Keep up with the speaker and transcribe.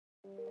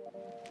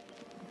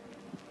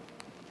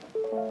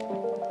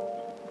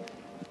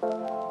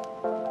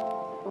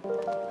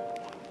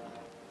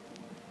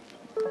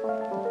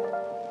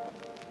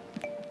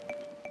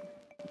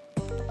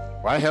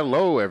Why,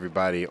 hello,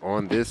 everybody,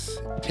 on this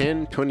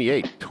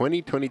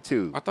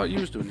 10/28/2022. I thought you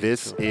was doing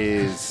This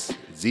is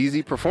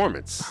ZZ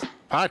Performance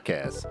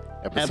Podcast,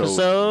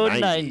 Episode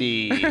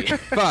 90.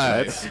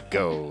 Let's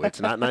go.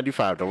 It's not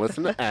 95. Don't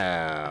listen to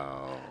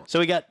Al. So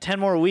we got 10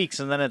 more weeks,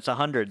 and then it's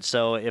 100.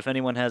 So if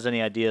anyone has any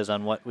ideas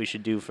on what we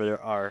should do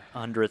for our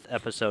 100th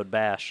episode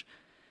bash,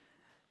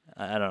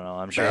 I don't know.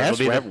 I'm sure Bash?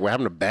 it'll be We're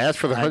having a bash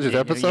for the 100th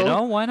episode? You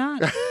know, why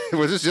not?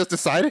 Was this just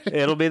decided?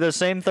 It'll be the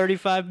same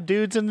 35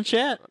 dudes in the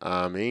chat.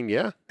 I mean,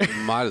 yeah.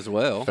 Might as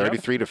well.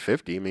 33 to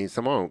 50. I mean,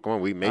 come on.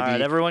 We maybe. All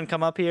right, everyone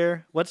come up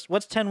here. What's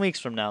 10 weeks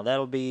from now?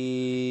 That'll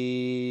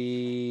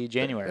be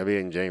January. That'll be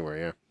in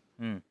January,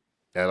 yeah.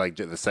 Yeah, like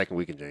the second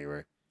week in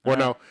January. All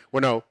Well,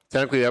 no.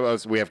 Technically,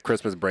 we have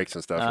Christmas breaks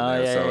and stuff in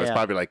there, yeah, so it's yeah.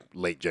 probably like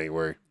late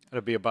January.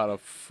 It'll be about a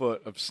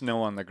foot of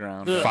snow on the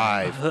ground.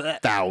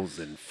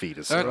 5,000 feet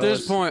of snow. At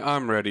this point,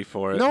 I'm ready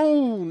for it.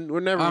 No, we're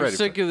never I'm ready.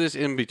 sick of this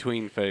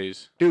in-between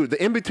phase. Dude,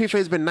 the in-between phase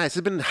has been nice.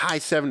 It's been high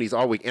 70s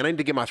all week, and I need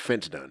to get my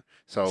fence done.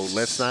 So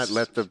let's not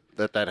let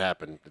that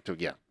happen.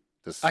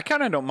 I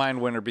kind of don't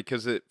mind winter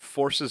because it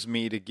forces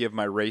me to give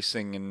my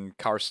racing and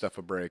car stuff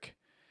a break.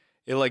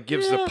 It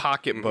gives the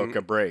pocketbook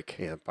a break.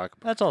 Yeah,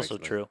 pocketbook That's also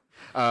breaks, true.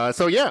 guys.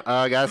 So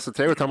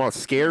today we're talking about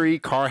scary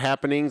car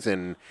happenings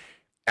and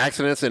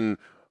accidents and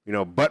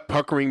butt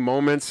puckering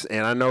moments.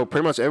 And I know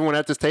pretty much everyone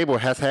at this table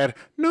has had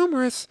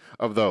numerous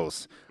of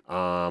those.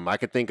 I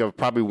could think of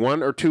probably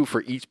one or two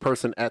for each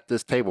person at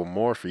this table.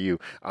 More for you.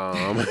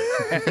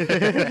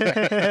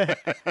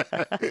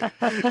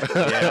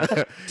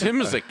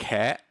 Tim is a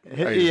cat.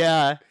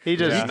 Yeah, he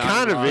just He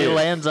kind of he is.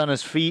 lands on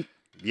his feet,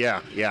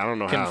 Yeah, I don't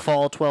know can how.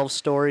 fall 12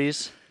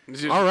 stories.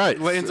 All right.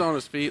 Lands on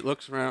his feet,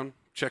 looks around,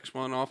 checks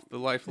one off the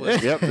life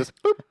list. Yep, just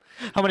boop.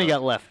 How many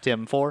got left,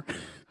 Tim? 4?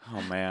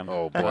 Oh man.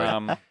 Oh,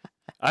 boy.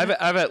 I've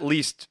at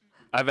least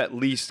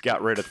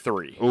got rid of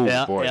 3. Oh,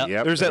 Yeah, boy. yeah.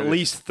 Yep. There's at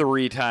least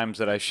 3 times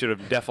that I should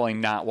have definitely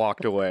not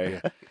walked away.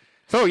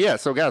 So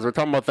guys, we're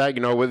talking about that.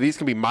 These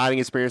can be modding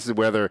experiences,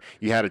 whether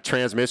you had a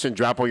transmission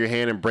drop on your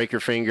hand and break your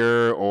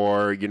finger,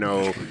 or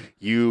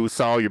you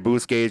saw your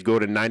boost gauge go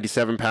to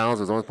 97 pounds,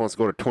 it was only supposed to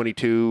go to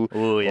 22.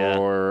 Ooh, yeah.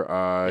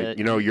 Or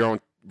you're on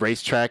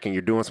racetrack and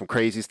you're doing some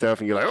crazy stuff,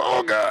 and you're like,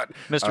 oh god.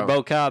 Mr.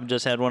 Bo Cobb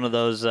just had one of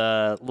those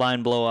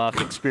line blow-off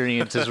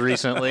experiences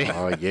recently,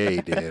 Oh yeah,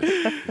 he did.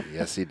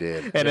 Yes, he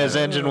did. and his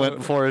engine went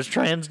before his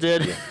trans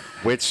did.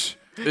 Which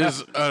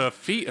Is a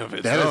feat of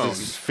its that own.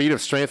 is a feat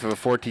of strength of a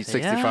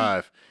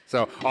 1465.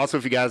 So, also,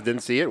 if you guys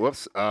didn't see it,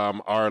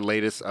 our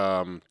latest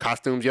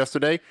costumes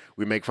yesterday,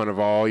 we make fun of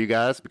all you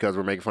guys because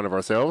we're making fun of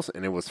ourselves,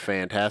 and it was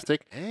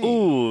fantastic. Hey,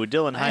 Ooh,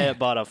 Dylan Hyatt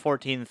bought a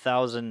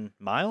 14,000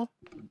 mile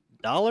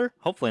dollar,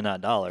 hopefully not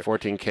dollar,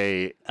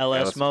 14K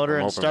LS motor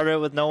I'm and hoping. started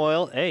it with no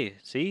oil. Hey,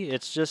 see,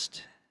 it's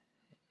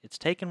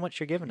taking what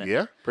you're giving it.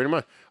 Yeah, pretty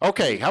much.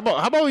 Okay, how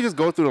about we just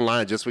go through the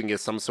line just so we can get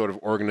some sort of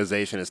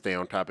organization and stay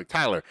on topic.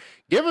 Tyler,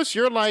 give us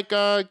your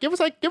give us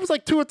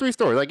 2 or 3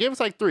 stories. Give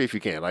us 3 if you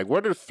can.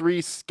 What are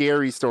 3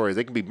 scary stories?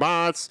 They can be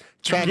mods,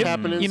 track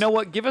happenings. You know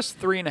what? Give us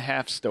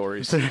 3.5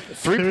 stories.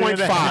 3.5.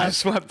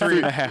 That's what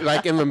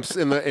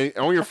 3.5.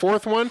 On your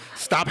 4th one,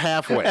 stop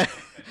halfway.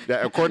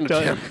 According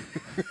to Tim.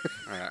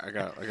 All right, I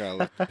gotta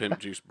let the pimp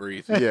juice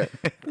breathe. Yeah.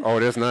 Oh,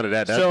 there's none of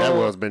that. That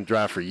well's been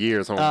dry for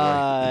years,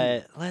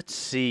 homeboy. Let's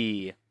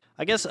see.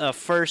 I guess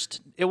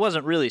first, it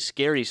wasn't really a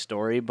scary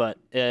story, but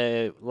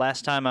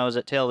last time I was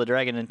at Tail of the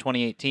Dragon in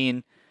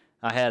 2018,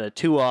 I had a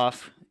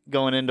 2-off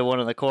going into one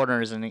of the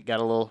corners, and it got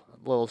a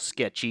little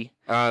sketchy.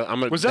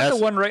 Was that the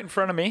one right in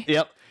front of me?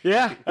 Yep.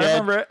 Yeah, I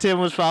remember it. Tim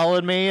was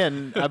following me,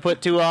 and I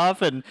put 2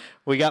 off, and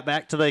we got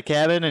back to the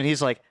cabin, and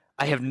he's like,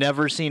 I have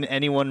never seen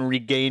anyone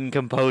regain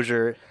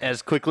composure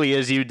as quickly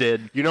as you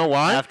did. You know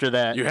why? After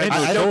that. You had And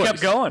no still choice.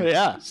 kept going.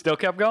 Yeah. Still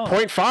kept going.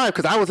 0.5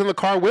 because I was in the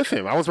car with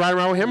him. I was riding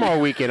around with him all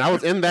weekend. I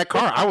was in that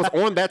car. I was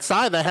on that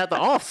side that had the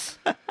offs.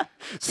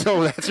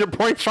 So that's your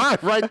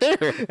 0.5 right there.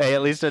 Hey,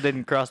 at least I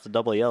didn't cross the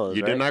double yellows,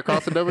 You right? did not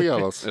cross the double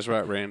yellows. That's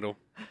right, Randall.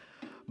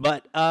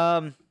 But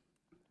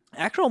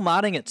actual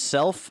modding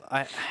itself,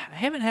 I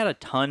haven't had a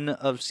ton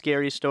of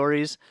scary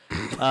stories.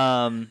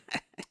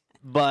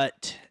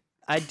 But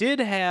I did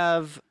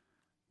have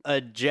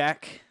a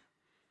jack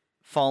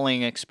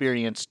falling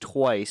experience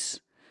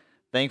twice.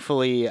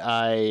 Thankfully,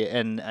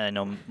 I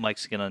know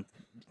Mike's going to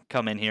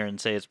come in here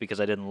and say it's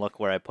because I didn't look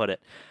where I put it.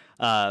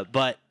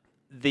 But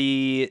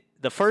the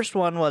first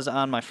one was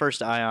on my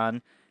first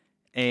Ion,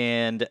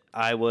 and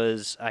I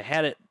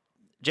had it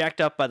jacked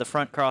up by the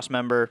front cross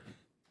member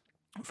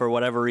for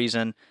whatever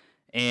reason,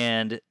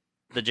 and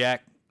the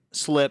jack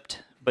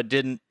slipped but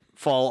didn't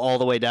fall all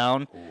the way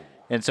down,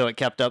 and so it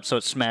kept up, so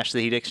it smashed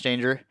the heat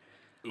exchanger.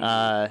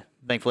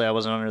 Thankfully, I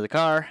wasn't under the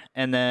car,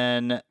 and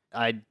then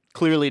I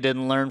clearly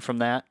didn't learn from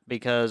that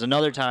because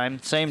another time,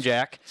 same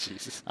jack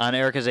Jesus. on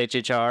Erica's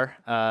HHR.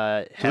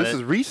 So this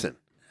is recent.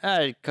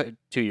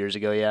 2 years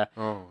ago, yeah.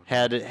 Oh.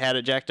 Had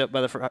it jacked up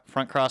by the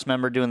front cross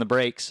member doing the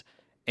brakes,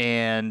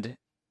 and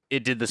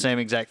it did the same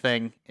exact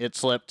thing. It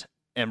slipped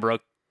and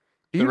broke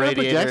Do the you have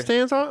the radiator. jack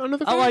stands under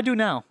the car? Oh, I do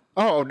now.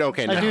 Oh,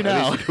 okay. I do At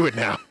now. least you do it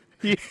now.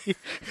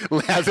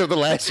 As of the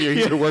last year,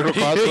 he's been working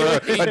across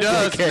for He a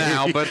does decade.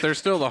 now, but there's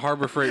still the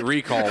Harbor Freight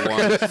recall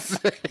one.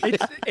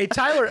 Hey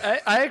Tyler,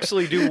 I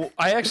actually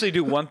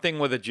do one thing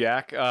with a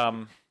jack.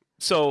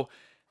 So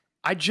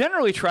I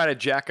generally try to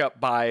jack up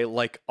by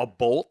like a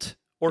bolt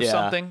or Yeah.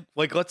 something.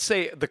 Like let's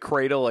say the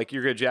cradle, like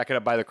you're gonna jack it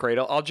up by the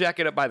cradle. I'll jack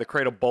it up by the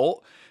cradle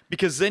bolt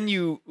because then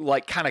you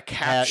like kind of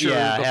capture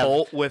the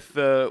bolt with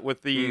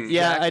the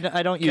Yeah, jack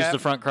I don't use cap. the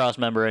front cross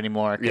member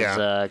anymore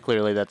because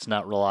clearly that's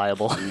not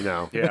reliable.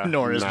 No. Yeah.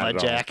 Nor is Not my at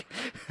all. jack.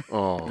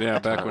 Oh. Yeah,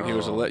 back when he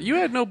was 11. You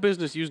had no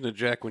business using a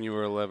jack when you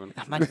were 11.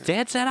 My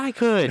dad said I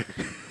could.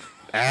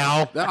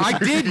 Al. I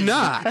did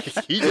not.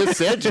 He just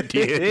said you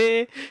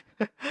did.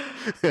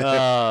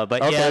 But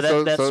Okay, yeah,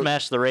 so- that so-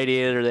 smashed the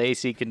radiator, the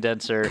AC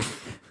condenser.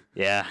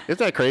 Yeah. Isn't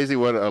that crazy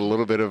what a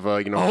little bit of,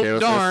 Oh, carelessness?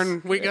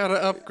 darn. We got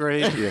to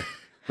upgrade. Yeah.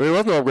 Well, there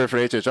was no upgrade for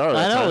HHR. I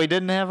that know time. we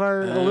didn't have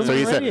our So aluminum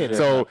he radiator. said.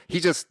 So he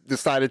just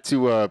decided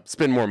to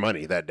spend more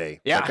money that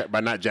day. Yeah. by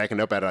not jacking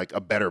up at like a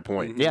better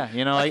point. yeah,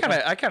 you know, I kind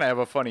of have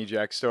a funny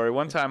jack story.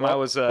 One time I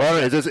was Well,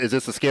 is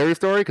this a scary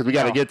story? Because we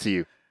got to No. get to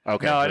you.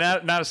 Okay.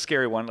 no, not a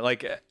scary one.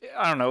 Like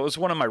I don't know, it was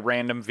one of my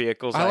random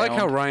vehicles. I like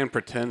how owned. Ryan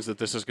pretends that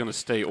this is going to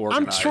stay I'm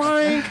organized.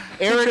 trying,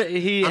 Eric.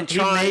 he I'm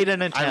trying. made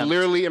an I attempt.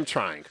 literally am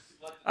trying.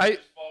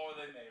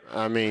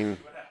 I mean,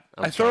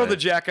 I throw trying. the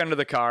jack under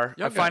the car.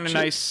 Y'all I find a got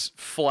nice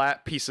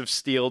flat piece of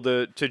steel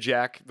to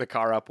jack the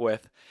car up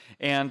with.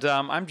 And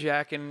I'm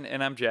jacking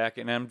and I'm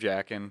jacking and I'm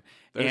jacking.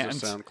 There's and, a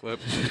sound clip.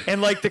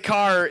 and like the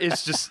car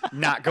is just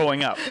not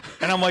going up.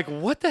 And I'm like,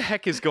 what the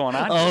heck is going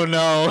on? Oh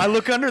no. I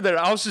look under there.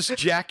 I was just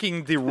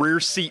jacking the rear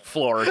seat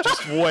floor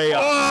just way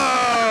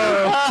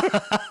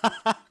up.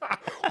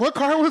 What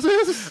car was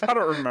this? I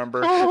don't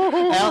remember.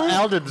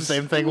 Al did the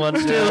same thing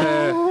once too.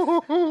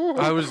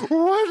 I was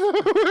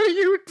What are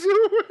you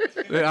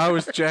doing? I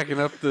was jacking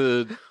up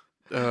the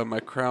my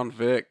Crown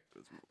Vic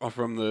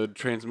from the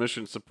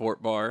transmission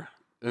support bar,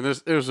 and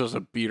it was just a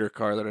beater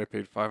car that I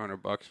paid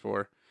 $500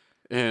 for,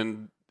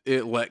 and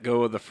it let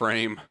go of the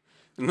frame,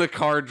 and the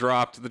car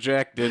dropped. The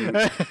jack didn't,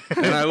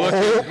 and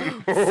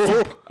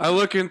I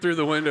look in through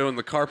the window, and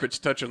the carpet's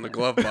touching the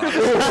glove box.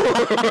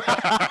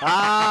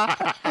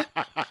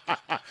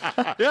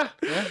 Yeah.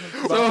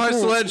 So I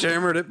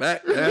sledgehammered it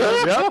back down,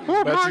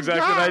 Yep. That's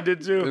exactly what I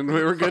did too. and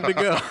we were good to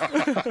go.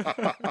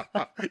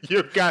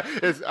 You got.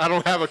 I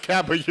don't have a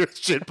cap, but your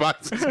shit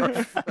boxes are.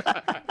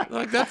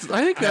 Like I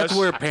think that's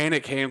where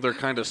Panic Handler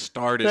kind of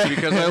started,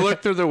 because I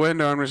looked through the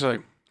window and was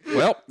like,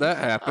 well, that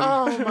happened.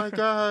 Oh my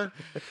god.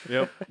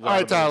 Yep. All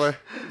right, Tyler.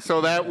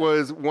 So that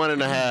was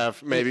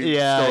 1.5, maybe.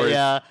 Yeah, stories.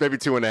 yeah. Maybe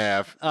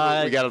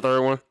 2.5. We got a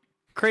third one.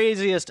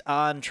 Craziest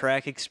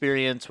on-track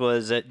experience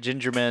was at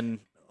Gingerman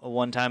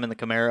one time in the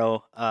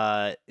Camaro.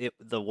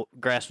 The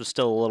grass was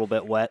still a little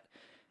bit wet,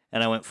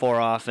 and I went 4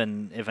 off.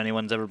 And if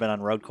anyone's ever been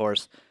on road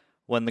course,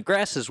 when the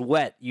grass is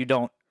wet, you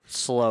don't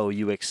slow,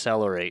 you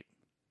accelerate.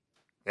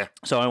 Yeah.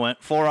 So I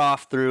went 4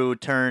 off through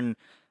turn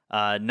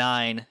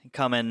 9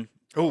 coming,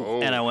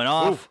 and I went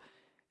off.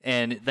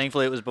 And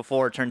thankfully it was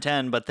before turn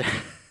 10, but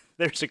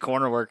there's a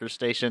corner worker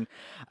station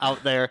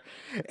out there,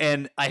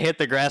 and I hit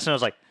the grass and I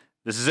was like,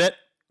 "This is it.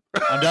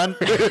 I'm done."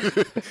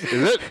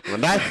 Is it? We're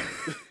not.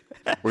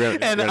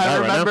 And I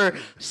remember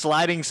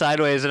sliding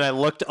sideways, and I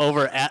looked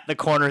over at the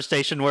corner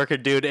station worker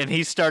dude, and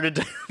he started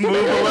to move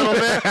a little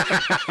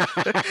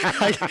bit.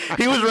 Like,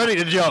 he was ready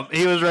to jump.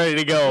 He was ready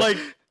to go. Like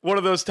one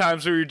of those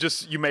times where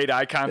you made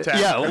eye contact.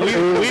 yeah,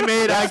 we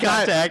made eye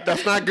contact.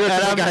 That's not good.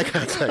 And To I'm, make eye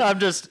contact. I'm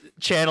just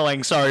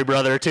channeling "sorry,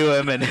 brother" to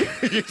him, and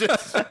you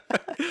just.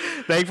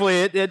 Thankfully,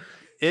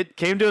 it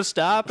came to a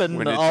stop, and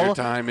When it's your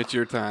time, it's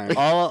your time.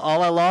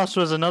 all I lost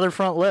was another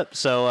front lip.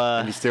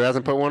 So He still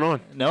hasn't put one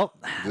on. nope.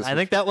 I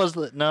think that was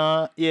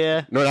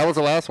yeah. No, that was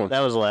the last one.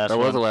 That was the last That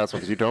one. was the last one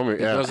because you told me.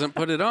 Yeah. Doesn't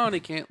put it on, he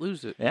can't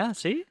lose it. Yeah,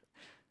 see?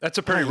 That's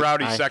a pretty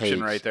rowdy I section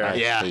hate- right there. I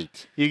Yeah.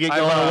 hate. You get I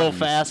going a little love-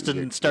 fast you're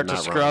and start to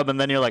not scrub, and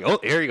then you're like, "Oh,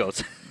 here he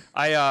goes."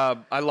 I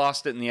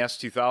lost it in the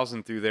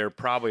S2000 through there,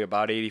 probably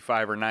about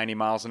 85 or 90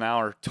 miles an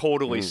hour,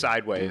 totally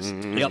sideways.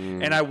 Yep.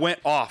 And I went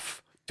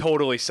off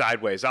totally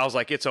sideways. I was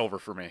like, it's over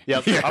for me.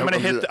 Yep. I'm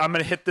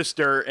gonna hit this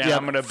dirt and Yep.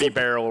 I'm gonna be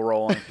barrel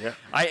rolling.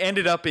 I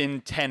ended up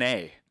in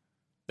 10A.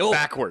 Oh.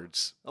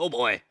 Backwards. Oh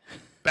boy.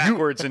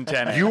 Backwards in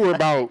 10A. You were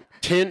about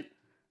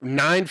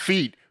 9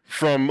 feet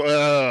from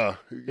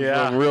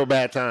real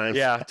bad times.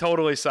 Yeah,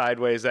 totally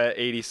sideways at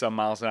 80 some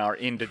miles an hour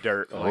into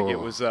dirt. Like it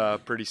was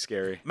pretty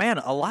scary. Man,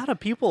 a lot of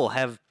people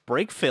have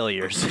brake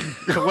failures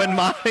when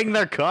modding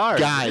their cars.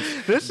 Guys,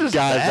 this is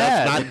guys,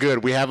 bad. that's not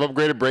good. We have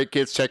upgraded brake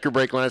kits. Check your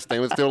brake lines.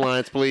 Stainless steel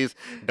lines, please.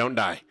 Don't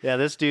die. Yeah,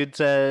 this dude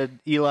said,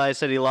 Eli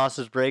said he lost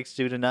his brakes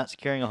due to not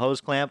securing a hose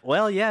clamp.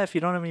 Well, yeah, if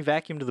you don't have any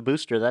vacuum to the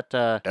booster,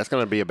 That's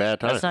going to be a bad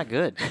time. that's not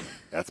good.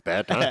 That's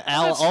bad time.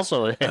 Al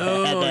also had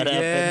that happen.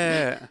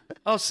 yeah.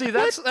 Oh, see,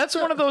 that's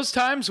one of those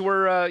times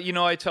where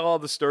I tell all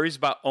the stories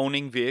about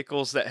owning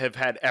vehicles that have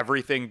had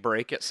everything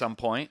break at some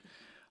point.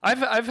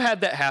 I've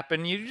had that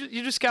happen.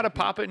 You just got to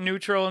pop it in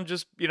neutral and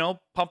just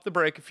pump the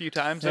brake a few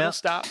times. Yeah. It'll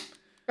stop.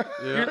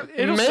 Yeah.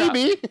 It'll stop.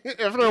 Maybe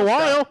after a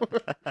while.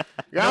 No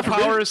God forbid.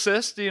 power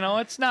assist,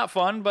 it's not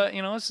fun, but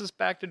this is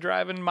back to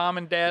driving mom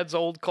and dad's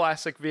old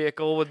classic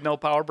vehicle with no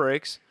power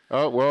brakes.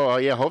 Oh well,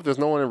 yeah. Hope there's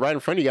no one right in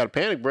front of you. Got a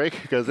panic brake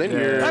because then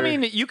you're. I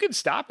mean, you can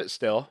stop it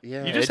still.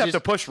 Yeah. You just It have to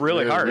push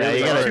really hard. Yeah,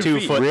 you got got a a 2 2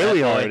 feet. foot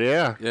really that hard. way.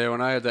 Yeah. Yeah,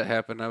 when I had that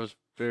happen, I was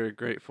very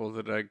grateful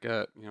that I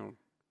got,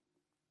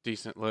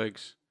 decent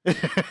legs.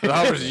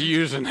 I was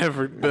using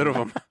every bit of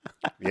them.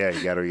 Yeah.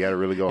 You gotta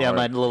really go Yeah, hard.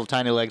 my little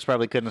tiny legs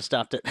probably couldn't have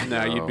stopped it.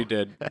 Now you'd be No.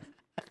 dead.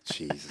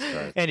 Jesus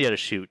Christ. And you had to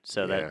shoot,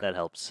 so Yeah. that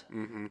helps.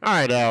 Mm-hmm. All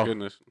right, Al.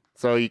 Goodness.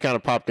 So you kind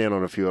of popped in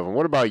on a few of them.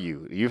 What about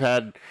you? You've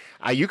had,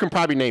 you can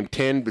probably name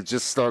 10, but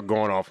just start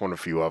going off on a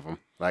few of them.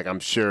 Like I'm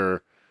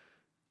sure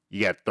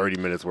you got 30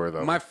 minutes worth of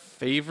them. My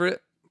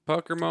favorite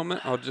pucker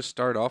moment, I'll just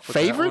start off with that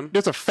favorite? one.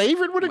 There's a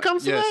favorite when it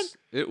comes to Yes,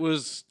 it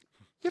was, that?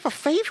 You have a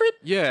favorite?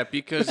 yeah,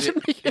 because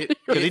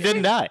Because he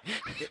didn't die.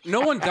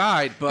 no one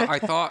died, but I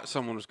thought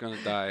someone was going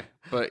to die.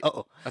 But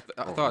Uh-oh. I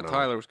thought no.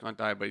 Tyler was going to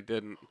die, but he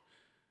didn't.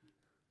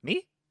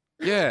 Me?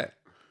 Yeah,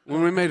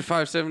 when we made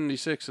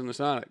 576 in the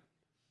Sonic.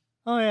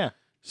 Oh, yeah.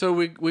 So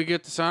we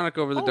get the Sonic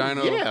over the Oh,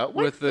 dyno yeah, what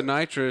with the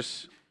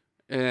nitrous,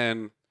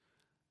 and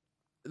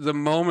the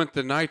moment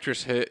the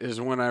nitrous hit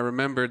is when I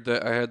remembered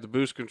that I had the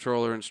boost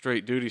controller in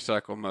straight duty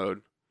cycle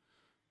mode,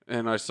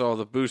 and I saw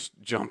the boost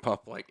jump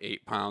up like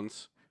 8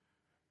 pounds,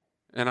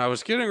 and I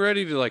was getting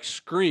ready to like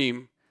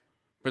scream,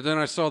 but then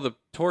I saw the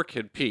torque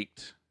had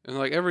peaked, and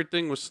like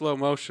everything was slow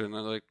motion. I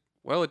was like,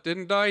 well, it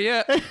didn't die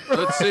yet.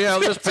 Let's see how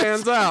this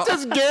pans out.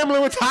 Just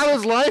gambling with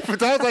Tyler's life. And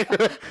Tyler's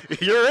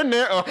like, you're in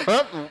there.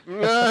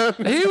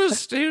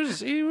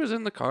 He was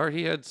in the car.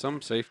 He had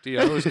some safety.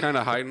 I was kind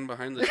of hiding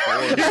behind the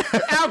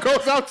door. Al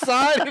goes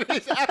outside.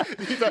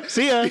 He's like,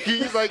 See ya.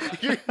 He's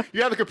like, you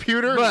have the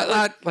computer.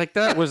 But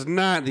that was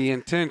not the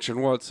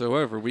intention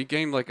whatsoever. We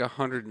gained like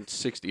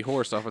 160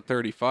 horse off a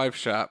 35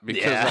 shot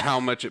because Yeah. of how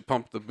much it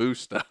pumped the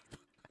boost up.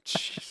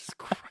 Jesus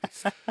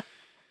Christ.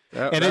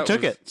 And it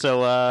took was- it.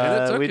 So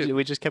And it took it.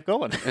 we just kept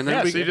going. And then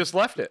Yeah, we so you just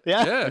left it.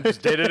 Yeah. yeah.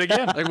 Just did it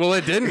again. Like, well,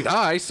 it didn't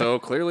die, so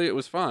clearly it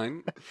was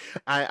fine.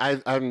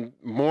 I'm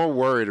more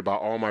worried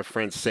about all my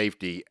friends'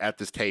 safety at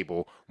this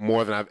table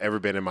more than I've ever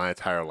been in my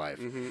entire life.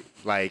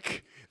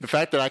 Like the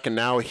fact that I can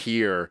now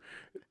hear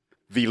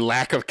the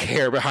lack of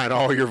care behind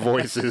all your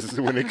voices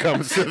when it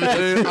comes to this.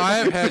 Dude,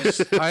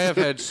 I have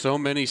had so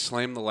many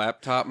slam the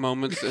laptop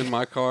moments in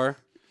my car.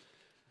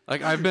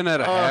 Like I've been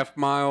at a half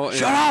mile.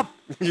 Shut up!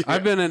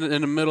 I've been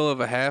in the middle of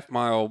a half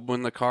mile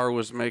when the car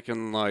was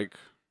making like,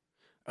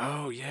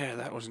 oh yeah,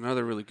 that was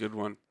another really good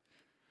one.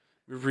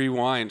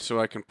 Rewind so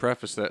I can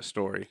preface that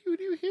story. Do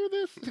you hear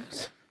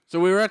this? So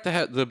we were at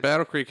the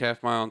Battle Creek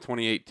half mile in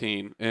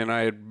 2018, and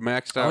I had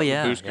maxed out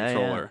yeah, the boost yeah, yeah.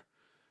 controller,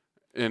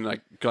 and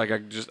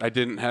I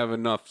didn't have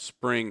enough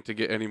spring to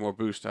get any more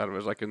boost out of it. It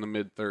was like in the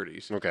mid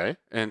 30s. Okay.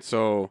 And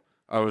so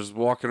I was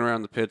walking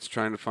around the pits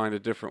trying to find a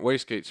different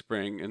wastegate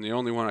spring, and the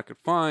only one I could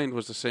find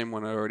was the same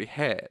one I already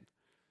had.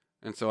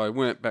 And so I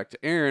went back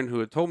to Aaron, who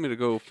had told me to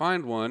go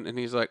find one, and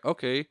he's like,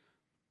 okay,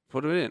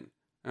 put it in.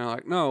 And I'm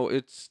like, no,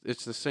 it's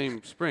the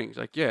same spring. He's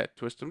like, yeah,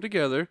 twist them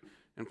together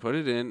and put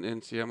it in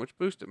and see how much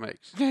boost it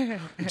makes.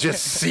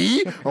 Just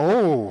see?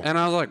 Oh. And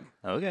I was like,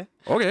 Okay.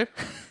 okay.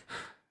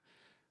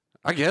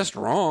 I guessed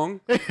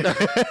wrong. Like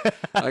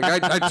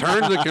I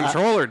turned the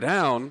controller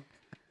down,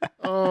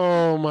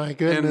 Oh my and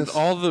goodness.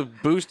 all the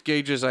boost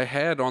gauges I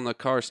had on the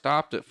car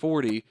stopped at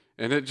 40,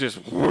 and it just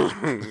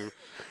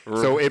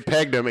So it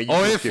pegged him. And you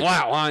oh, it just get-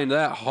 flatlined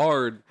that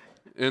hard,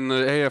 and the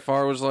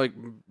AFR was like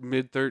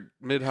mid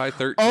high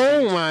 13.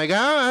 Oh my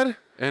God.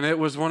 And it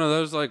was one of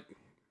those like,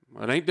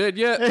 it ain't dead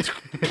yet.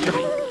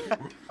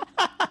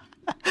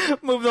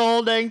 Move the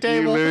whole dang You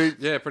table. literally-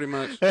 Yeah, pretty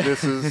much.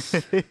 this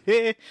is.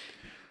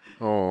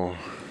 Oh.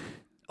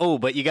 Oh,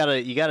 but you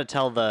gotta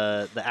tell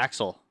the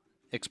axle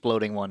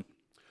exploding one.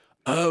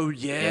 Oh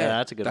yeah, Yeah,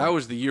 that's a good That one.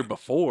 was the year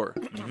before.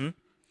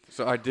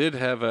 So I did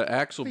have an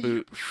axle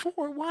boot.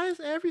 Before, why does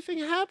everything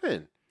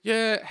happen?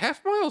 Yeah,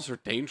 half miles are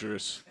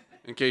dangerous.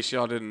 In case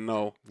y'all didn't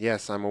know.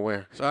 Yes, I'm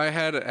aware. So I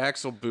had an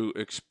axle boot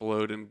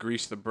explode and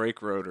grease the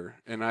brake rotor,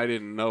 and I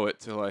didn't know it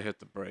till I hit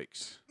the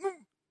brakes.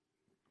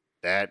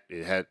 That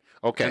it had.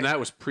 Okay. And that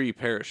was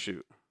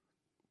pre-parachute.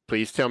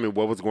 Please tell me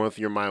what was going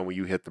through your mind when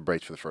you hit the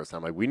brakes for the first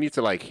time. Like we need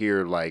to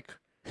hear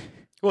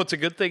Well, it's a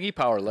good thing he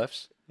power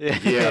lifts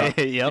Yeah.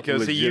 Yep.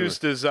 because he Legitimate.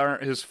 used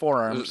his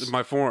forearms.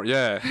 My form,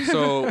 yeah.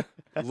 So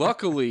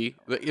luckily,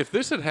 if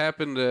this had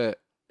happened at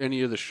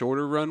any of the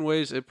shorter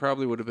runways, it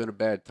probably would have been a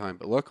bad time.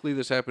 But luckily,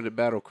 this happened at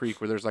Battle Creek,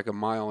 where there's like a 1.5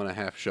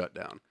 mile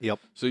shutdown. Yep.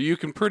 So you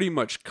can pretty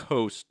much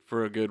coast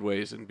for a good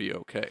ways and be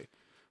okay.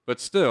 But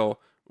still,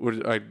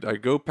 I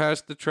go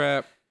past the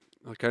trap,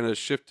 I kind of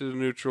shift to the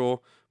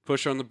neutral,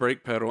 push on the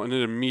brake pedal, and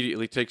it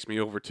immediately takes me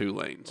over 2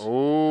 lanes.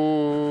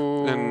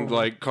 Oh. And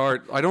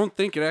I don't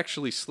think it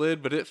actually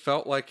slid, but it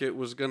felt like it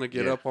was gonna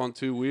get up on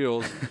 2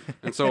 wheels,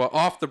 and so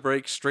off the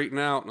brake, straighten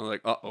out, and I'm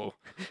like, uh-oh.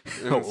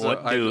 And so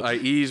What do? I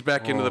ease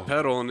back into the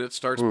pedal, and it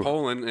starts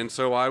pulling, and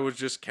so I was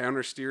just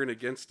counter steering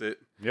against it.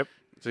 Yep.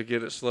 to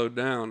get it slowed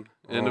down.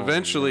 And Oh,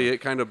 eventually it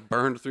kind of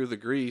burned through the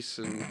grease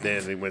and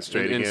Then they went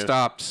straight and again.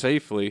 stopped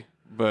safely.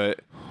 But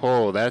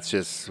Oh, that's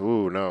just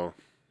no.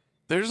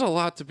 there's a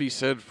lot to be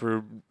said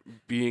for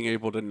being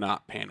able to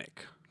not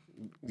panic.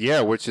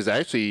 Yeah, which is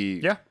actually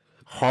Yeah.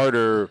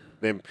 harder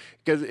than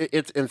because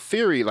it's in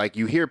theory. Like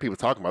you hear people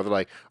talking about, they're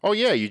like, "Oh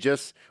yeah, you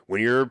just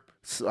when you're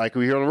like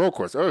we hear on the road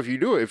course. Oh, if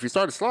you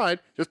start to slide,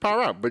 just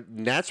power out." But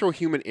natural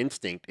human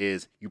instinct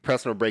is you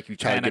press on a brake, you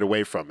try to Panic. get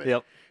away from it.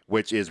 Yep.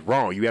 Which is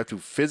wrong. You have to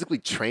physically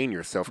train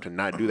yourself to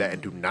not do that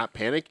and do not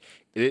panic.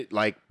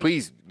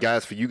 Please,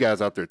 guys, for you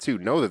guys out there too,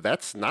 know that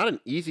that's not an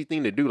easy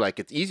thing to do. Like,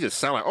 it's easy to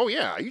sound like, oh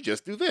yeah, you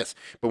just do this.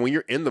 But when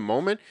you're in the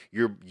moment,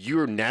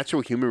 your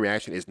natural human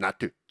reaction is not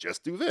to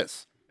just do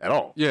this at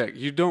all. Yeah,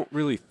 you don't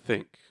really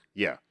think.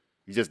 Yeah,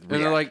 you just And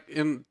react. like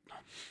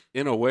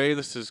in a way,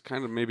 this is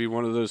kind of maybe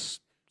one of those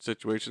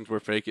situations where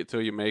fake it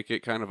till you make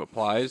it kind of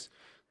applies.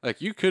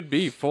 Like you could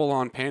be full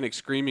on panic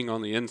screaming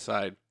on the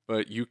inside,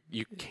 but you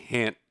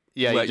can't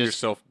Yeah, you let just-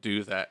 yourself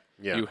do that.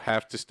 Yeah. You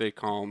have to stay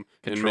calm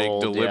and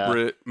Controlled, make yeah.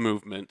 deliberate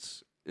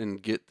movements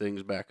and get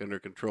things back under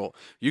control.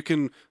 You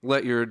can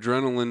let your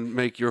adrenaline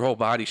make your whole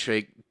body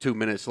shake 2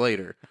 minutes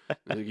later.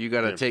 You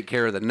got to take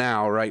care of the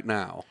now, right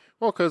now.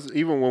 Well, because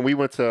even when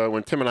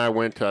when Tim and I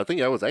went to, I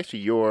think that was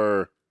actually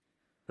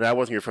that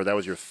wasn't your first, that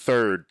was your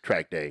third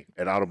track day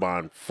at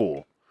Autobahn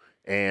Full.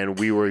 And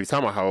we were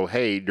talking about how,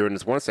 hey, during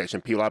this one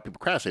section, a lot of people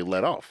crashed, they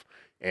let off.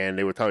 And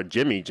they were talking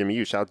Jimmy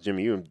U, shout out to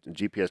Jimmy U and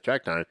GPS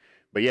Track Time.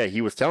 But yeah,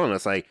 he was telling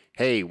us, like,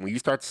 hey, when you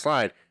start to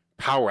slide,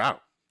 power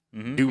out.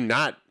 Do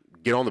not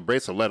get on the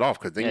brakes or let off,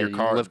 because then Yeah, your you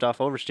car lift off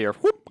oversteer.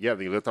 Whoop. Yeah,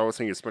 the lift always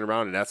thing you spin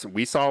around, and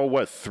we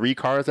saw 3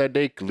 cars that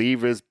day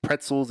leave as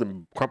pretzels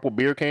and crumpled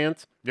beer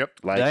cans. Yep.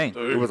 Like Dang.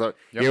 it was a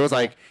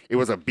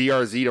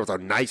BRZ. That was a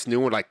nice new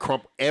one. Like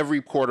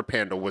every quarter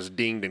panel was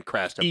dinged and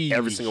crashed up.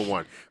 Every Eesh. single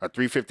one. A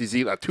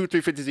 350Z, two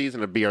 350Zs,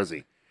 and a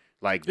BRZ.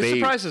 Like It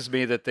surprises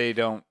me that they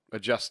don't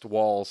adjust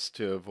walls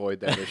to avoid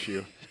that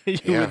issue.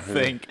 You would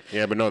think.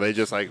 Yeah, but no, they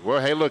just like, well,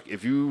 hey, look,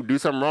 if you do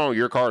something wrong,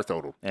 your car's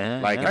totaled.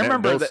 Yeah, Like yeah. I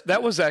remember those-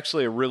 that was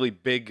actually a really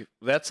big.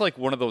 That's like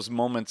one of those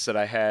moments that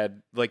I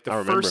had, like the I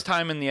remember. first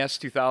time in the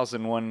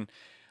S2000 when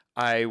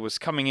I was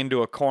coming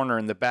into a corner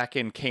and the back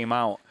end came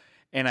out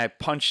and I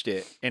punched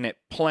it and it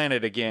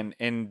planted again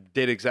and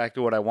did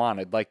exactly what I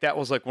wanted. Like that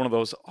was like one of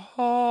those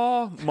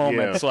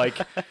moments. Like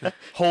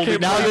holy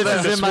Now crap,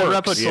 this is in my works.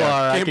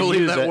 repertoire. I Can't can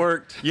believe use that it.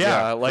 worked.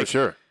 Yeah, for like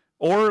sure.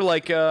 or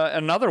like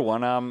another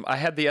one. I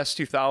had the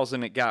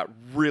S2000. It got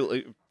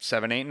really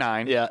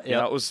 789. Yeah, You know,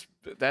 yeah. it was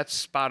that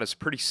spot is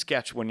pretty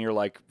sketch when you're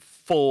like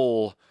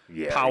full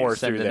Yeah, power you're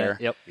through Sending there.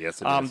 it. Yep.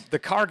 Yes, it is. The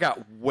car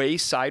got way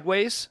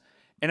sideways,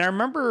 and I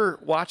remember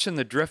watching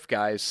the drift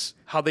guys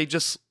how they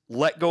just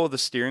let go of the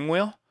steering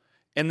wheel,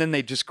 and then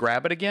they just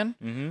grab it again.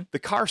 Mm-hmm. The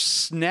car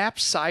snapped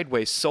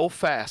sideways so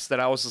fast that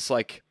I was just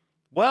like,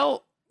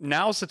 "Well,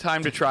 now's the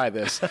time to try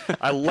this."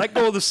 I let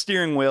go of the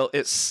steering wheel,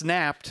 it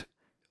snapped.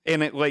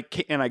 And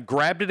and I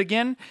grabbed it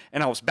again,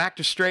 and I was back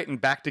to straight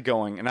and back to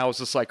going, and I was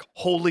just like,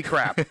 "Holy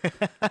crap,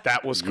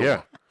 that was cool!"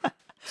 Yeah.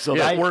 So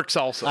Yeah. that works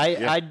also.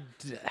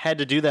 Had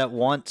to do that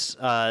once.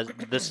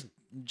 This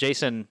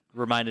Jason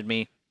reminded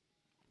me.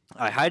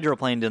 I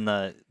hydroplaned in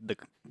the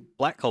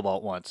Black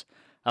Cobalt once.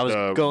 I was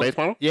The going. base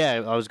model?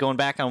 Yeah, I was going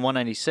back on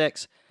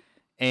 196,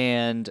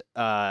 and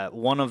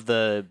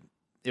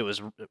it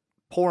was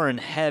pouring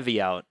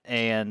heavy out,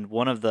 and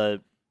one of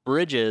the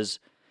bridges,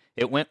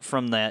 it went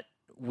from that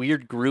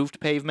weird grooved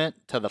pavement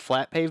to the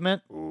flat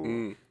pavement,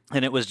 Mm.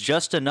 and it was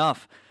just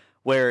enough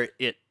where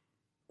it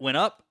went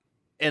up,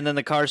 and then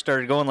the car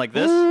started going like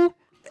this,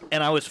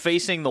 and I was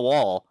facing the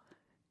wall,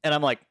 and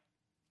I'm like,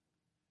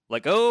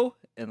 let go,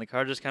 and the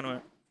car just kind of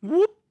went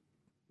whoop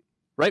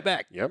right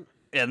back, Yep.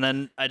 and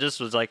then I just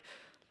was like,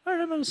 all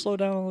right, I'm gonna slow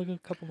down like a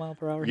couple mile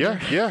per hour. Yeah,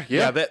 here.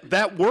 yeah.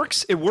 that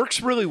works. It works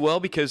really well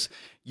because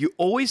you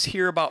always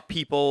hear about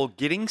people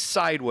getting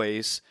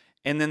sideways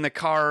and then the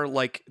car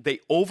like they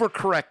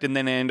overcorrect and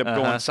then end up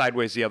going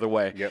sideways the other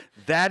way. Yep.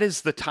 That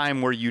is the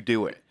time where you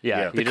do it. Yeah,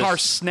 Yeah. you The just- car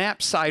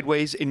snaps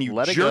sideways and you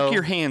Let it jerk go.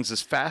 your hands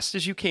as fast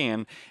as you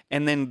can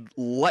and then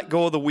let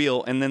go of the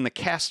wheel and then the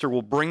caster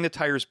will bring the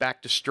tires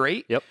back to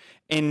straight. Yep.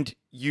 And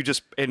you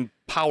just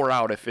power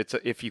out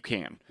if you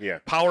can. Yeah.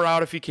 Power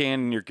out if you can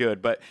and you're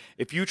good. But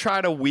if you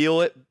try to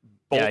wheel it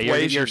both Yeah, you're-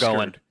 ways, you're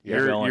going. screwed.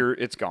 You're going.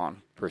 It's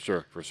gone. For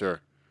sure, for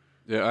sure.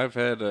 Yeah, I've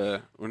had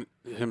when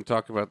him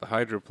talk about the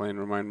hydroplane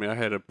remind me. I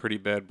had a pretty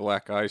bad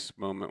black ice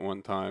moment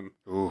one time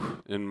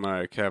Ooh. in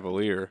my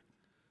Cavalier,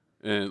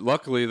 and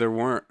luckily there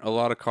weren't a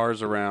lot of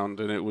cars around,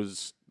 and it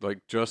was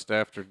like just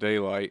after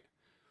daylight,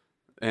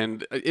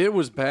 and it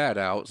was bad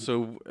out.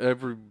 So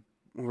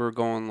we're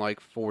going like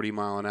 40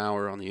 mile an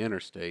hour on the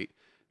interstate,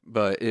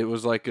 but it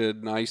was like a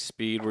nice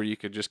speed where you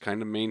could just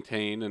kind of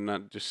maintain and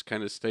not just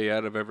kind of stay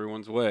out of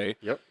everyone's way.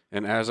 Yep.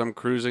 And as I'm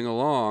cruising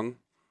along,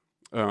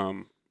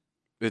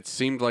 it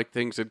seemed like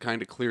things had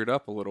kind of cleared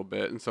up a little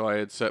bit, and so I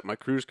had set my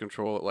cruise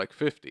control at like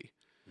 50.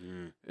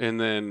 And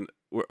then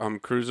I'm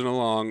cruising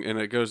along, and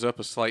it goes up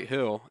a slight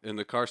hill, and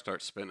the car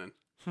starts spinning.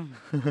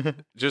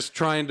 just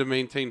trying to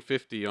maintain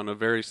 50 on a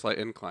very slight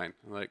incline.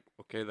 I'm like,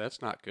 okay,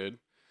 that's not good.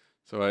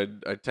 So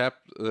I tap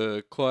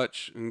the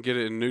clutch and get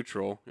it in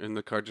neutral, and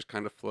the car just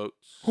kind of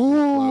floats.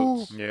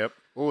 Floats. Yep.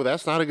 Oh,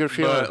 that's not a good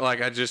feeling. But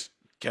like I just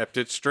kept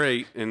it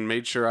straight and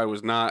made sure I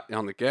was not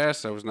on the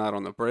gas, I was not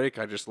on the brake.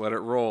 I just let it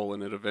roll,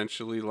 and it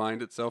eventually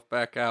lined itself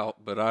back out.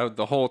 But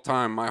the whole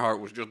time my heart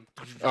was just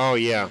Oh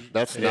yeah,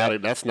 that's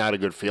not a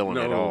good feeling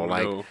at No, all.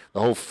 Like no. the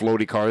whole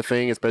floaty car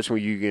thing,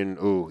 especially when you can.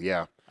 Oh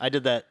yeah. I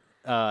did that.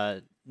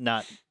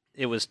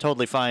 It was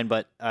totally fine,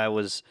 but I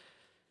was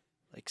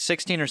like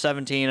 16 or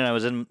 17, and I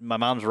was in my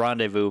mom's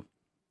rendezvous,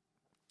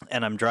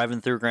 and I'm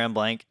driving through Grand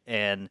Blanc,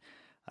 and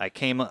I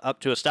came up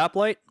to a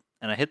stoplight,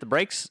 and I hit the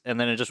brakes, and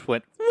then it just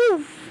went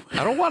woo,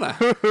 I don't want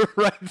to.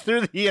 right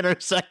through the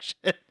intersection.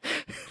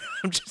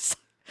 I'm just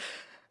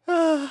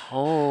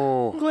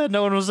Oh glad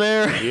no one was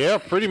there. yeah,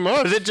 pretty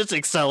much. 'Cause it just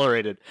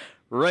accelerated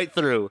right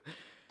through.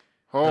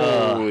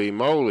 Holy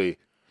moly!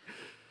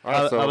 All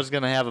right, I so- was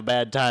gonna have a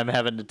bad time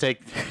having to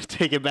take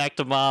it back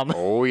to mom.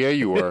 Oh yeah,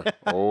 you were.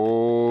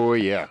 Oh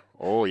yeah.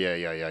 Oh yeah.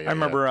 I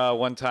remember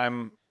one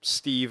time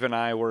Steve and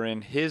I were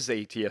in his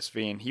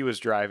ATSV and he was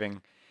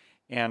driving,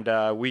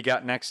 and we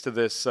got next to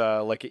this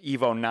like an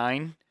Evo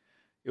 9.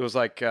 It was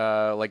like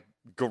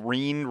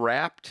green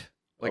wrapped,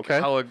 like Okay.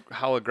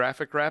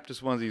 holographic wrapped.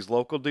 Is one of these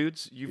local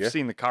dudes. You've Yeah.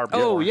 seen the car.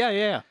 Oh before.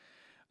 yeah.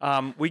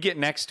 We get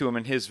next to him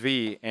in his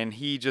V, and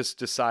he just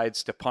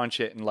decides to punch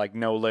it and like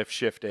no lift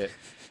shift it.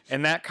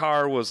 And that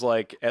car was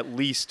like at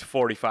least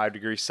 45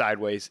 degrees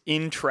sideways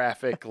in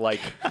traffic.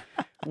 Like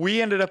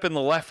we ended up in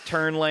the left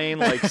turn lane,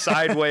 like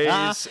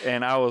sideways,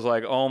 and I was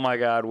like, "Oh my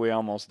god, we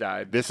almost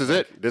died." This is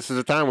it. This is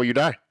the time where you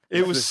die.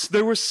 It was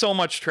there was so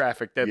much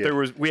traffic that Yeah.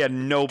 we had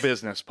no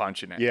business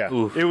punching it. Yeah.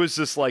 Oof. It was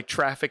just like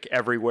traffic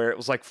everywhere. It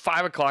was like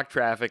 5 o'clock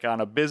traffic on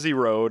a busy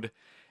road,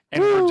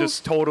 and we're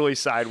just totally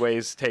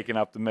sideways taking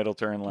up the middle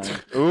turn lane.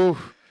 Ooh.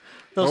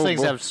 Those Oh, things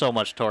boy. have so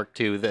much torque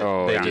too that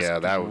Oh, they yeah,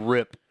 just that would-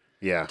 rip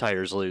Yeah.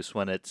 tires loose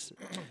when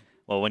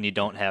when you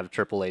don't have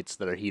 888s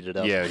that are heated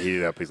up. Yeah. Heat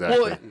it up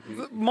exactly.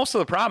 Well, most of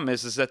the problem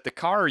is that the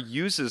car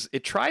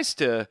tries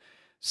to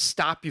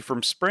stop you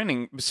from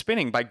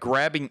spinning by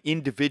grabbing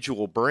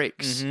individual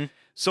brakes.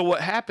 So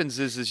what happens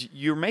is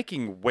you're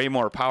making way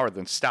more power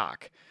than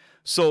stock.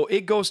 So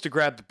it goes to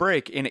grab the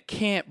brake and it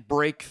can't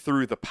break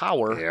through the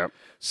power. Yep.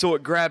 So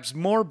it grabs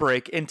more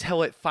brake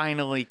until it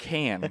finally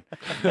can.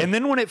 And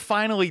then when it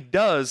finally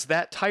does,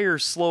 that tire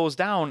slows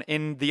down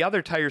and the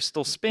other tire's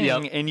still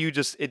spinning, Yep. and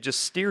it just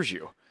steers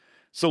you.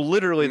 So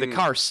literally the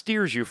car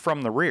steers you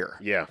from the rear.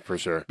 Yeah, for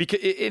sure. Because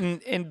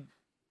in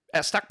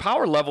at stock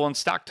power level and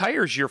stock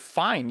tires, you're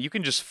fine. You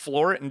can just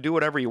floor it and do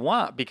whatever you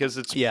want because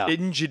it's Yeah.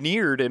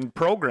 engineered and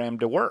programmed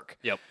to work.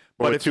 Yep.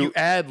 But Well, if you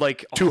add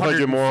like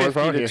 200 more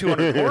 150 to horsepower.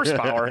 200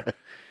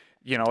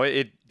 horsepower,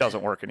 it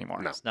doesn't work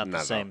anymore. No. It's not Not the at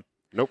all. same.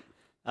 Nope.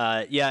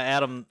 Yeah,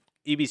 Adam,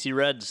 EBC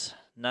Reds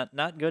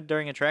not good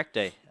during a track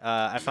day.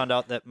 I found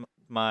out that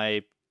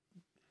my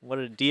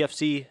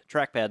DFC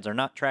track pads are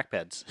not track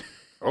pads.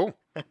 Oh.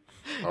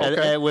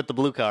 Okay. With the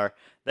blue car.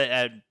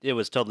 It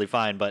was totally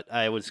fine, but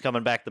I was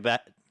coming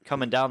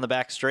down the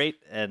back straight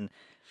and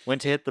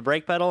went to hit the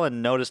brake pedal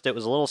and noticed it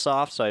was a little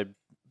soft, so I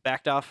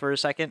backed off for a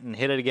second and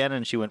hit it again,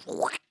 and she went.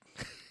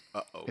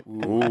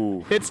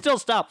 Ooh. It still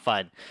stopped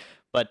fine,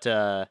 but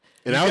And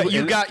that was-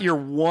 You and got your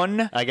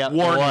one I got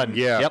warning. one.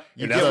 Yeah. Yep.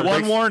 You And get that one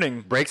brakes-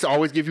 warning. Brakes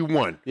always give you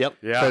one. Yep.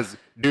 Yeah.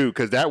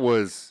 Because that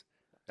was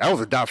a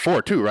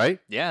 .4 too, right?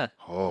 Yeah.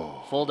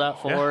 Oh. Full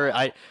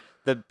 .4.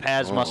 The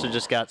pads must have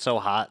just got so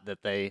hot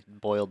that they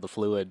boiled the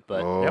fluid,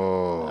 but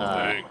Oh.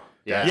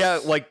 yeah. Yeah,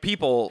 like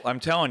people, I'm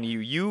telling you,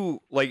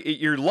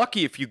 you're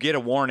lucky if you get a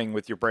warning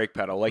with your brake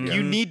pedal. Like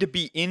you need to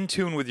be in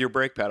tune with your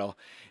brake pedal.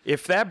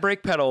 If that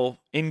brake pedal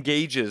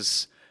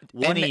engages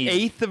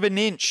 1/8 of an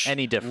inch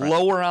any different.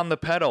 lower on the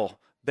pedal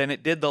than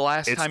it did the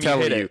last It's time you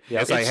telling hit you. it, Yeah.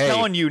 it's It's like, hey.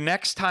 telling you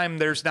next time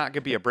there's not going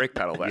to be a brake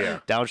pedal there. Yeah.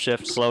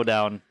 Downshift, slow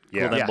down,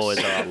 Yeah. cool them Yes.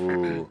 boys off.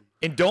 Ooh.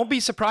 And don't be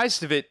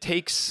surprised if it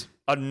takes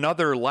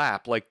another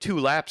lap, like 2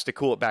 laps to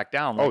cool it back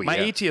down. Like Oh, my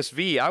yeah.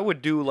 ATS-V, I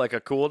would do like a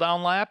cool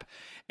down lap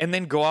and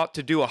then go out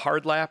to do a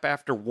hard lap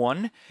after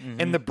one,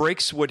 and the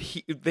brakes would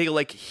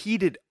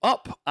heated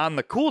up on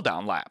the cool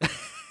down lap.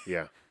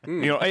 Yeah.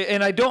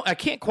 I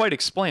can't quite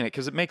explain it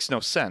because it makes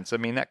no sense. I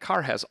mean, that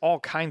car has all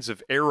kinds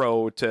of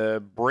arrow to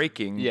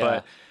braking, Yeah.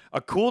 but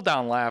a cool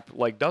down lap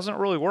doesn't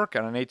really work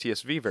on an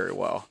ATS-V very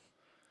well.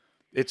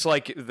 It's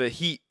like the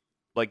heat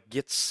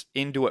gets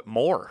into it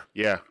more.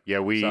 Yeah,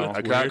 we. So, I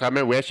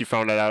remember we actually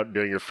found that out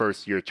during your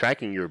first year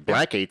tracking your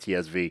black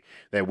ATS-V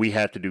that we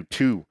had to do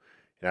 2.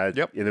 And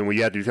Yep. And then when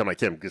you had to do something like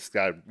Tim, this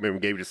guy remember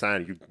gave you the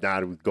sign, you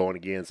nodded, was going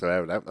again. So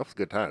that was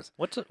good times.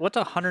 What's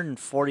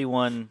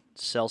 141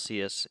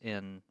 Celsius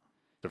in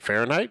The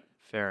Fahrenheit,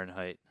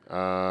 Fahrenheit?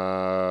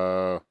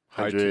 High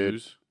 100.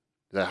 twos. Is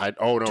that high?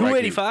 Oh no,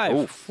 285.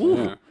 Oof. Ooh.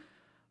 Yeah.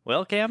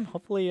 Well, Cam,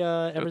 hopefully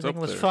everything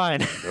up was there. fine.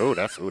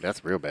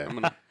 That's real bad. I'm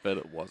gonna bet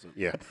it wasn't.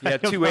 Yeah. Yeah,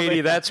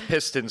 280, that's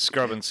piston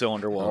scrubbing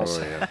cylinder walls.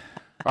 Oh yeah.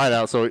 All right,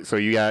 Al. So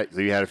you had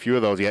a few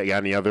of those. You got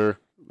any other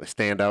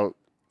standout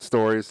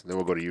stories? Then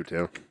we'll go to you,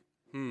 Tim.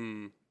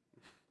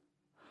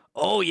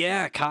 Oh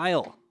yeah,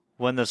 Kyle.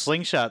 When the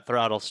slingshot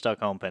throttle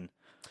stuck open.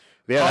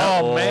 Yeah,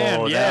 Oh,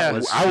 man, yeah.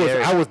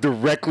 I was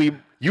directly.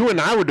 You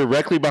and I were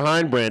directly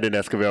behind Brandon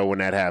Esquivel when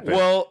that happened.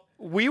 Well,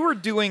 we were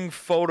doing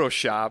photo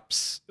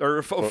shots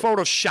on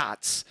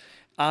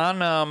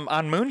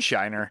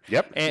Moonshiner.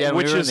 Yep. And, Yeah, we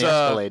which were in is the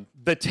Escalade.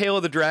 the Tail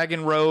of the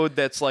Dragon road.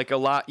 That's like a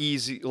lot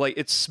easy. Like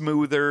it's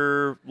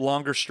smoother,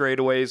 longer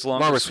straightaways,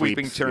 longer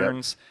sweeping sweeps, yep.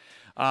 turns,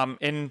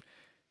 and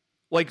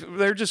like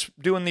they're just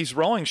doing these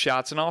rolling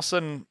shots, and all of a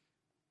sudden,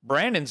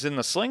 Brandon's in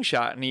the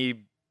slingshot, and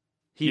he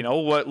you know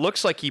what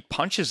looks like he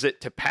punches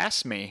it to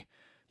pass me.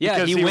 Yeah,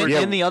 because he they went were-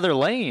 in the other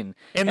lane.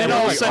 And then we're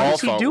all of a like, sudden,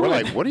 what's he We're doing?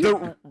 like, what are you?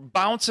 the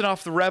bouncing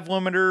off the rev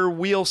limiter,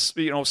 wheels,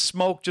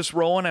 smoke just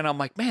rolling, and I'm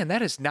like, man,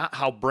 that is not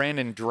how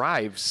Brandon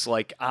drives,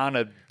 like on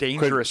a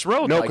dangerous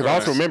road. No, like because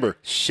also this. remember,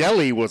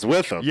 Shelly was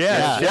with him.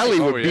 Yeah. And Shelly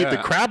Oh, would beat the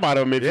yeah. crap out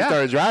of him if he Yeah.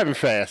 started driving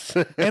fast.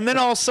 And then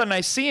all of a sudden,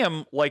 I see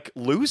him like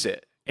lose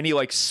it, and he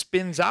like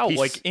spins out He's-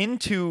 like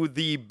into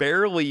the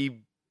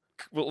barely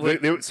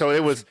So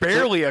it was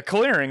barely a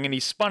clearing, and he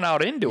spun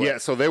out into Yeah,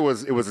 it. so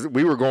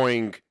we were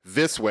going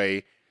this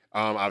way.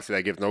 Obviously,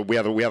 that gives no. We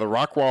have the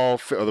rock wall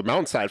or the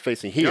mountainside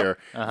facing here.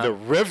 The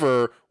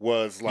river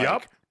was like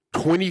Yep.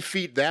 20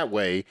 feet that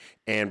way,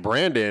 and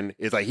Brandon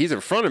is like he's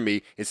in front of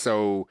me, and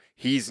so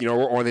he's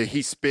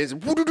he spins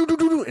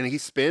and he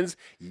spins,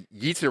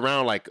 yeets it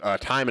around like a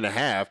time and a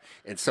half,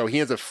 and so he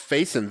ends up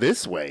facing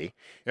this way,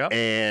 Yep.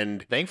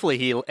 and Thankfully,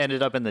 he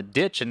ended up in the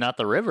ditch and not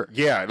the river.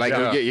 yeah, like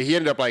Yeah. he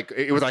ended up like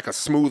it was like a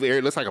smooth area.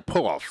 It looks like a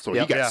pull off, so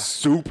Yep. he got Yeah.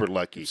 super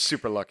lucky.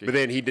 Super lucky. But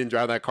then he didn't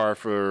drive that car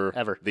for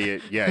Ever. he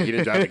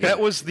didn't drive it again. That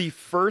was the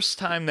first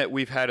time that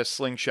we've had a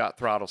slingshot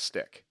throttle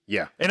stick.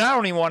 Yeah. And I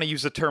don't even want to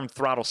use the term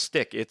throttle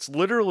stick. It's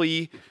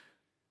literally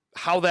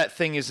how that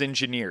thing is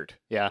engineered.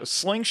 Yeah. A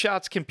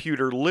slingshot's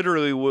computer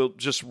literally will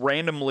just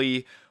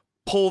randomly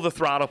pull the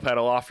throttle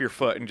pedal off your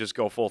foot and just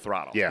go full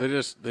throttle. Yeah.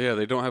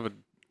 They don't have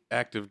an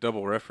active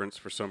double reference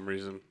for some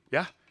reason.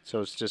 Yeah.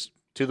 So it's just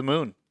to the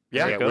moon.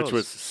 Yeah, There it which goes.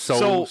 was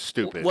so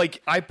stupid.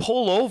 Like I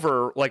pull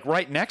over like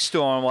right next to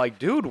him. I'm like,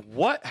 dude,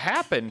 what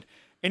happened?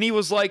 And he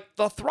was like,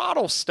 the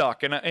throttle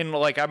stuck. And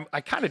like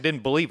I kind of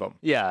didn't believe him.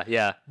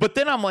 Yeah. But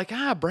then I'm like,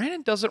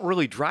 Brandon doesn't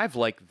really drive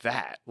like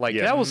that. Like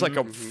Yeah. that was like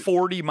a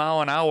 40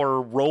 mile an hour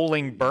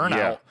rolling burnout.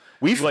 Yeah.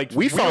 We thought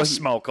wheel he-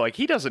 smoke. Like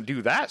he doesn't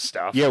do that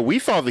stuff. yeah, we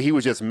thought that he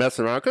was just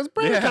messing around because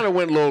Brandon Yeah. kind of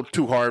went a little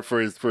too hard for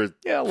his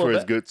Yeah, a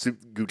little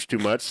gooch too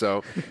much.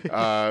 So,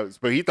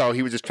 but he thought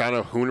he was just trying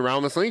to hoon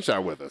around the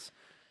slingshot with us.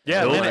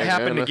 Yeah, and then Like, it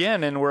happened man,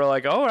 again, and we're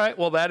like, all right,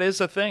 well, that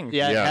is a thing.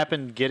 Yeah, it Yeah.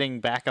 happened getting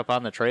back up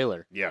on the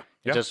trailer. Yeah. It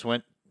Yeah. just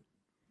went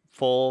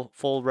full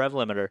rev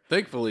limiter.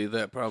 Thankfully,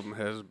 that problem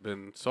has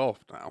been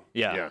solved now.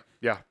 Yeah.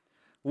 Yeah.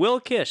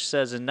 Will Kish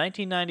says in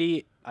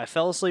 1990, I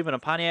fell asleep in a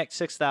Pontiac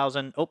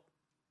 6000. Oh,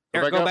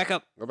 Eric, go back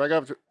up. Go back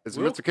up. It's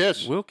Mr.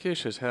 Kish. Will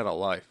Kish has had a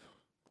life.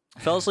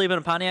 Fell asleep in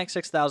a Pontiac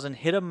 6000,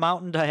 hit a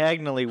mountain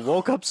diagonally,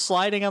 woke up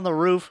sliding on the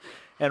roof,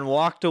 and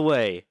walked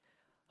away.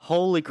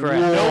 Holy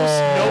crap.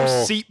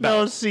 No seatbelt.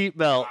 No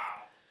seatbelt.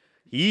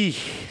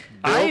 Eesh.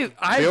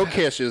 Bill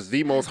Kish is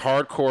the most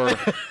hardcore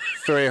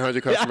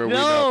 3800 customer we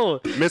know.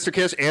 Mr.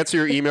 Kish, answer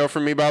your email for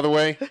me, by the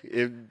way.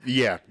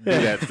 Yeah, do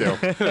that still.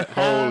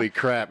 Holy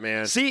crap,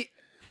 man. See,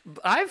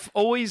 I've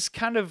always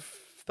kind of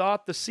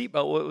thought the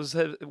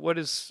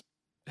seatbelt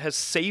has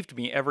saved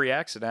me every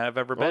accident I've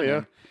ever been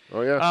in.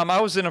 Oh, yeah. I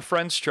was in a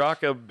friend's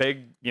truck, a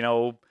big,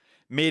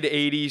 mid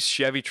 80s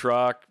Chevy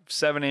truck,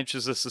 7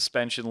 inches of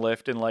suspension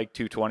lift in like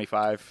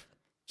 225,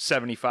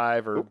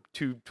 75 or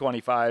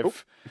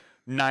 225,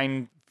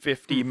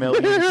 950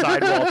 million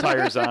sidewall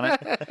tires on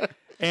it.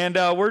 And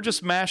we're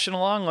just mashing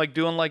along, like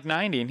doing like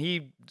 90. And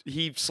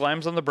he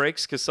slams on the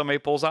brakes because somebody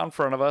pulls out in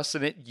front of us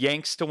and it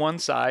yanks to one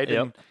side.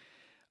 Yep.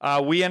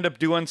 And we end up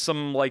doing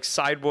some like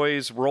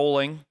sideways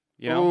rolling,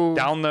 Ooh.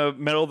 down the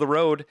middle of the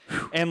road.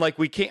 And like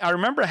I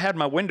remember I had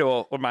my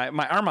window or my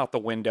arm out the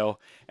window.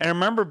 And I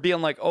remember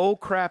being like, oh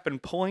crap,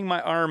 and pulling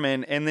my arm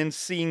in and then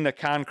seeing the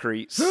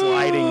concrete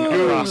sliding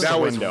across that the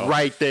was window.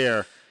 right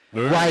there.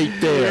 Right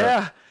there.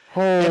 Yeah. Oh,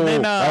 And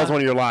then, that was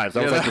one of your lives.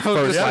 That was like the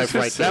first life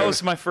right there. That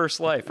was my first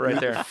life right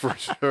there. for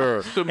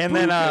sure. The And poop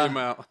then came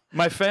out.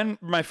 my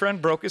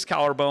friend broke his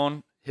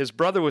collarbone. His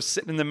brother was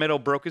sitting in the middle,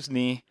 broke his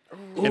knee,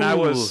 and I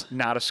was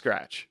not a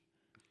scratch.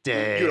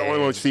 Dang. You're the only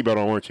one with your seatbelt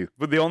on, weren't you?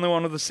 But the only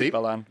one with the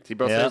seatbelt on.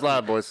 Seatbelt Yeah. stays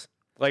live, boys.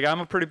 Like, I'm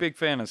a pretty big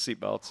fan of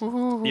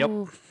seatbelts.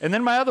 Yep. And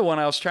then my other one,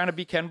 I was trying to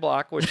be Ken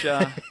Block, which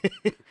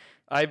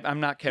I'm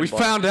not Ken We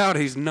Block. found out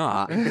he's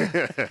not.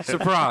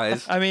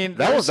 Surprise. I mean,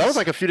 That was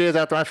like a few days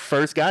after I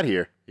first got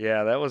here.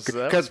 yeah, that was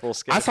Because full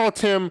scale. I saw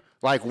Tim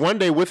like one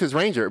day with his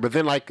Ranger, but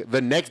then like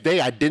the next day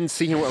I didn't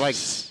see him like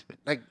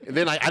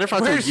then I didn't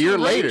find out Where's until a year the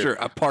later.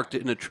 Ranger? I parked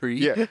it in a tree.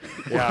 Yeah.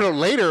 Well,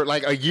 later,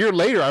 like a year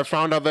later, I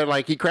found out that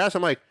like he crashed.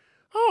 I'm like,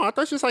 oh, I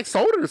thought she just like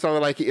sold it or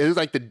something. Like it was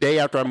like the day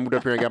after I moved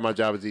up here and got my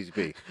job as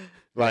DCP.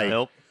 Like,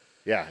 Nope.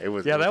 yeah, it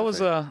was. yeah, it that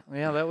was insane.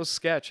 that was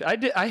sketch.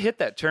 I hit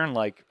that turn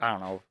like, I don't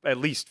know, at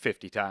least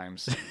 50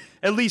 times.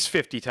 At least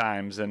 50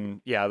 times,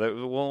 and yeah,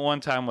 one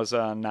time was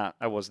I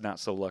was not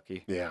so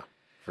lucky. Yeah.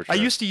 For sure. I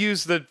used to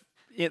use the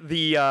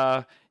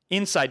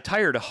inside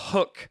tire to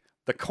hook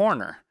the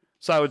corner.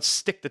 So I would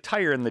stick the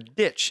tire in the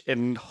ditch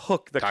and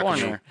hook the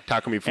corner.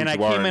 Takumi And I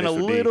Fujiwara, came in a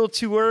this would be- little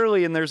too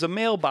early, and there's a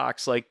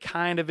mailbox like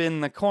kind of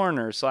in the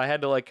corner, so I had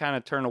to like kind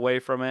of turn away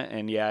from it.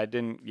 And I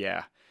didn't.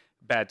 Yeah,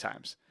 bad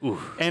times.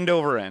 End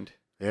over end.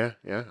 Yeah,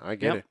 I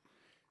get Yep. it.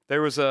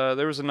 There was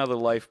another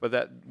life, but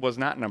that was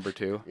not number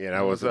 2. Yeah,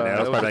 that was that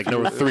probably like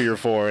number 3 or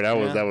 4.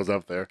 That was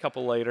up there. a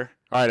couple later.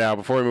 All right, Al.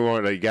 Before we move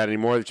on, you got any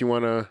more that you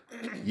want to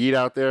yeet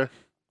out there?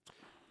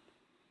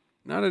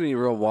 Not any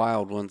real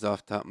wild ones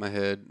off the top of my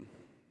head.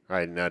 All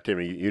right, now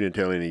Timmy, you didn't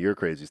tell any of your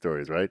crazy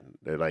stories, right?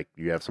 They're like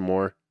you have some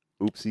more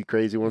oopsie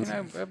crazy ones.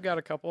 Yeah, I've got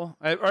a couple.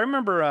 I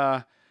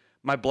remember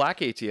my black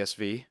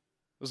ATSV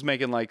was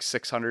making like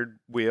 600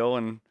 wheel,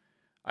 and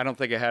I don't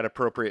think it had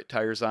appropriate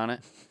tires on it.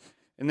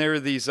 And there were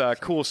these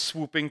cool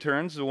swooping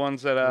turns, the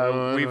ones that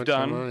we've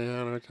done. Yeah, I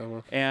know what you're talking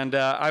about. And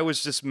I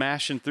was just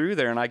mashing through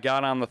there, and I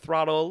got on the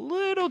throttle a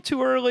little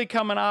too early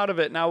coming out of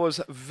it, and I was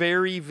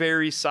very,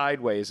 very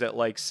sideways at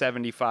like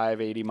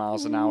 75, 80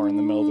 miles an hour in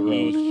the middle of the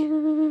road.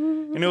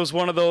 And it was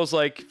one of those,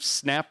 like,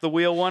 snap the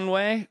wheel one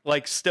way,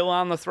 like, still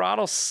on the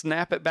throttle,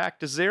 snap it back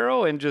to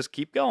 0, and just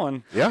keep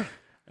going. Yeah.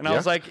 And I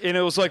was like, and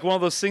it was like one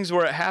of those things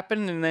where it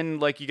happened, and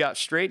then, like, you got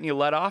straight and you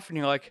let off, and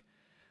you're like,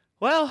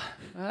 well,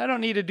 I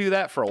don't need to do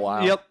that for a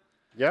while. Yep.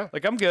 Yeah.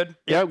 Like, I'm good.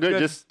 Yeah, good.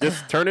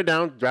 Just turn it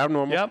down, drive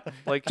normal. Yep.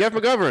 Like, Jeff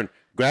McGovern,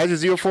 grabs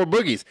his Z04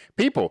 boogies.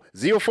 People,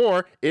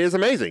 Z04 is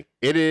amazing.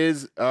 It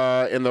is,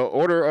 in the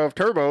order of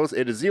turbos,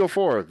 it is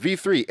Z04,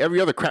 V3, every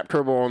other crap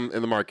turbo in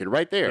the market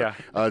right there. Yeah.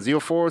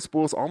 Z04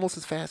 spools almost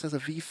as fast as a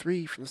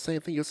V3 from the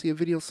same thing. You'll see a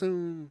video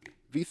soon.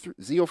 V3,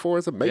 Z04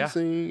 is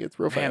amazing. It's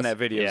real man, fast. that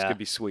video Yeah. could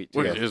be sweet, too.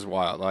 Which is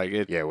wild. Like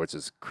Yeah, which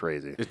is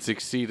crazy. it's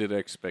exceeded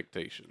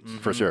expectations.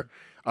 For sure.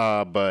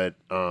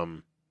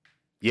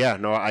 Yeah,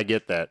 no, I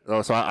get that.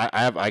 Oh, so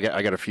I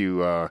got a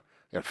few. I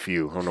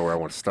don't know where I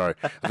want to start.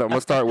 I'm gonna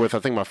start with. I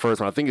think my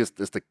first one. I think it's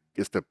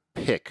the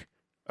pick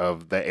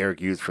of that Eric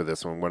used for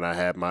this one when I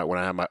had my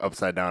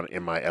upside down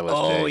in my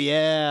LSJ. Oh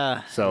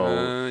yeah.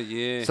 So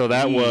Yeah. so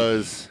that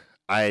was.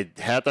 I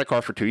had that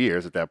car for 2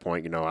 years at that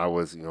point. You know, I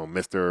was,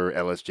 Mr.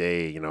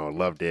 LSJ,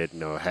 loved it.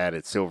 Had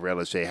it silver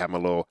LSJ, had my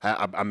little,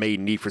 I made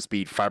Need for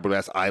Speed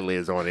fiberglass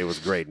eyelids on it. It was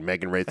great.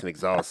 Megan Racing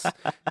exhaust,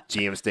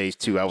 GM Stage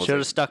 2. I was Should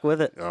have stuck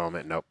with it. Oh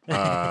man, nope.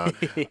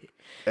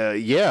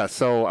 Yeah,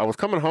 so I was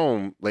coming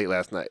home late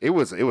last night. It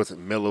was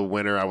middle of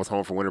winter. I was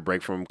home for winter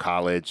break from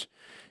college,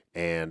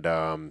 and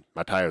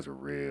my tires were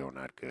real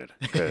not good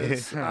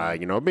because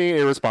being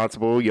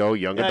irresponsible, young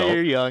Yeah, adult.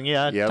 you're young.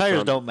 Yeah, Yeah, tires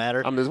so don't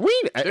matter. I'm just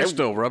They're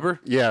still rubber.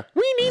 yeah,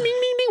 wee ding ding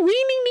ding ding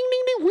wee ding ding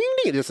ding ding wee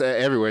ding, just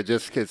everywhere.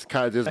 Just it's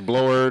kind of just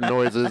blower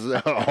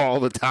noises all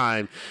the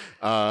time.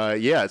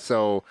 Yeah.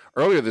 So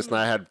earlier this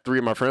night, I had 3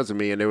 of my friends with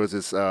me, and there was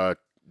this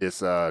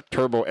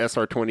turbo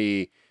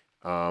SR20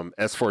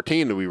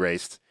 S14 that we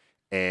raced.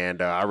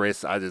 And I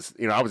raced. I was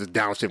just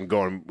downshifting,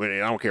 going. I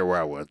don't care where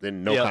I was.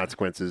 Then no Yep.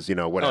 consequences.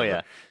 Whatever. Oh,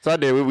 yeah. So I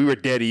did. We were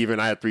dead even.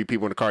 I had 3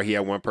 people in the car. He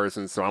had 1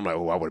 person. So I'm like,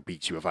 oh, I would have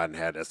beat you if I didn't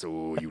have that.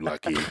 So you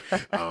lucky.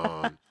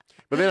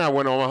 But then I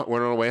went on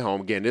the way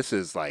home. Again, it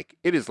is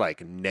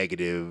like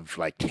negative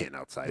like 10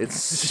 outside. It's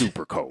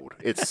super cold.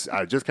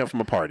 I just came from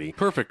a party.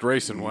 Perfect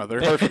racing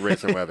weather. Perfect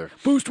racing weather.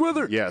 Boost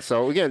weather. Yeah,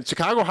 so again,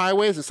 Chicago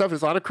highways and stuff.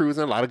 There's a lot of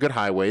cruising, a lot of good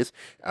highways.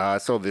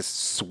 So this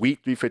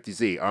sweet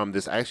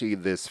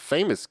 350Z. This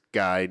famous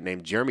guy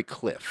named Jeremy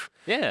Cliff.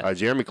 Yeah.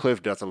 Jeremy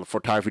Cliff does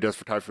photography. Does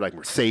photography like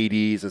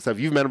Mercedes and stuff.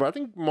 You've met him. I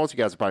think most of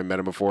you guys have probably met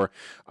him before.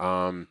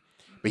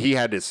 But he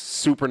had this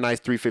super nice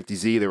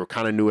 350Z. They were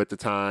kind of new at the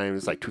time. It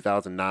was like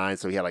 2009.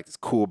 So he had like this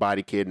cool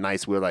body kit,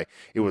 nice wheel. Like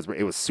it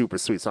was super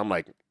sweet. So I'm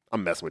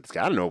messing with this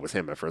guy. I didn't know it was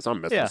him at first. I'm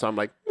messing with him. So I'm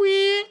like,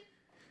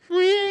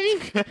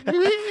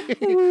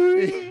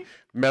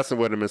 messing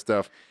with him and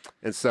stuff.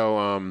 And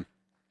so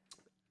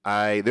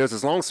there's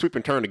this long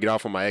sweeping turn to get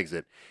off on my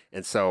exit.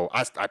 And so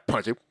I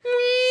punch it,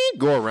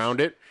 go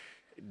around it.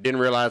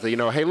 Didn't realize that,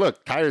 hey,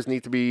 look, tires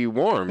need to be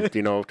warmed,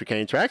 to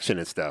gain traction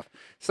and stuff.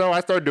 So I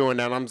started doing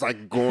that. And I'm just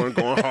like going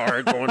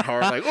hard,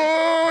 like,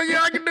 oh,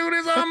 yeah, I can do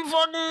this. I'm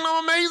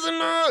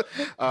amazing.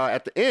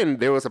 At the end,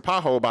 there was a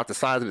pothole about the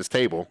size of this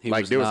table. He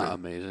like was there not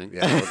amazing.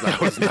 Yeah, it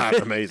was not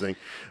amazing.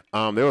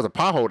 There was a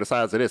pothole the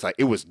size of this. Like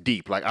it was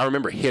deep. Like I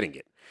remember hitting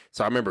it.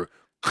 So I remember,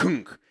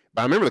 but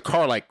I remember the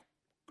car like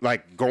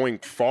going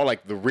fall,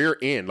 like the rear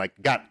end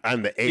like got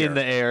in the air. In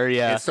the air,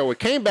 yeah. And so it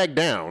came back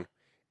down.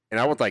 And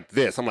I was like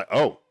this. I'm like,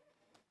 oh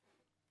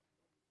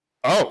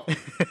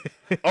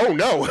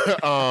no.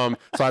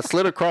 So I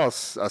slid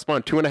across. I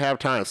spun 2.5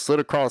 times. Slid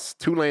across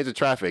 2 lanes of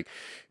traffic,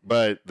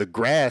 but the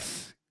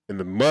grass and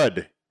the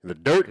mud and the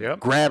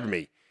dirt grabbed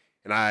me,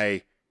 and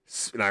I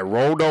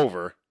rolled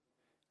over.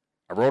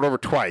 I rolled over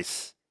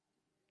twice.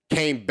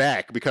 Came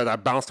back because I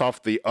bounced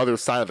off the other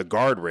side of the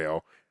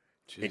guardrail.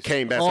 And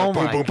came back. Oh So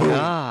boom, my boom, boom.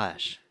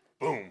 gosh.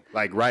 Boom,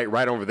 like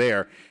right over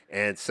there.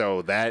 And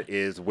so that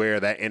is where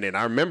that ended.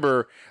 I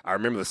remember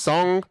the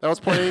song that was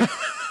playing.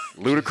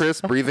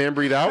 Ludacris, Breathe In,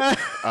 Breathe Out.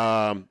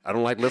 I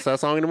don't like listen to that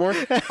song anymore.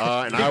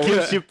 And I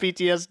Gives you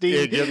PTSD.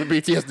 it gives me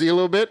PTSD a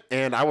little bit,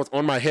 and I was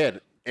on my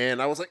head,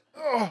 and I was like,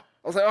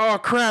 oh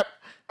crap,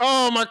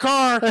 oh my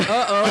car,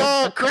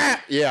 oh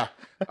crap, yeah,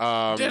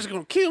 That's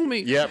gonna kill me.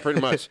 yeah,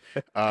 pretty much.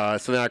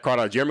 So then I called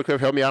out Jeremy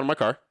Cliff, help me out of my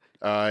car.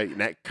 And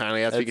that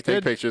kindly asked if he could That's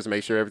take good. pictures,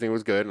 make sure everything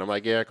was good, and I'm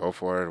like, yeah, go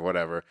for it,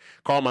 whatever.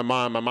 Called my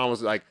mom. My mom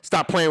was like,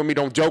 stop playing with me,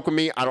 don't joke with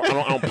me. I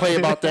don't play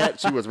about that.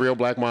 She was real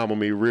black mom with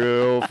me,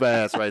 real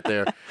fast right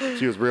there.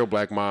 She was real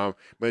black mom.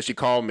 But she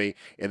called me,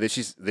 and then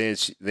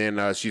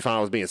she found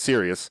I was being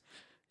serious.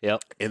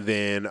 Yep. And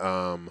then,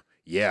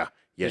 yeah.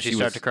 Did she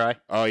start to cry?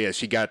 Oh, yeah.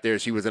 She got there.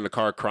 She was in the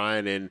car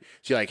crying, and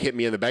she, like, hit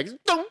me in the back.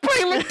 Don't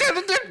play like that.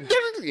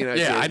 You know,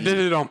 Yeah, I did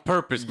it on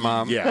purpose,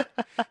 Mom. Yeah.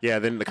 Yeah.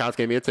 Then the cops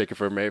gave me a ticket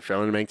for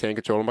failing to maintain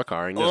control of my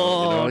car. And,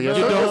 Oh, yeah, no.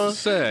 You don't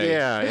say.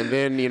 Yeah. And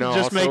then, Just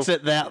also, makes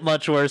it that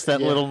much worse, that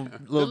little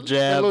a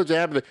jab. little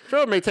jab.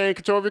 Fail to maintain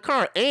control of your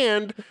car.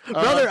 And,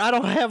 Brother, I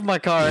don't have my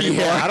car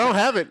anymore. yeah, I don't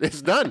have it.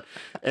 It's done.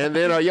 And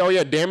then,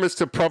 damage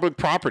to public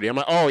property. I'm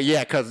like, oh,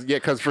 yeah,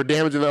 because for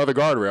damaging the other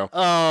guardrail.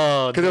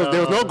 Oh, Because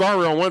there was no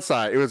guardrail on one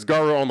side. It was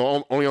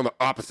guardrail only on the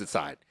opposite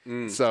side.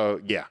 So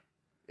yeah,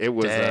 it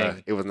was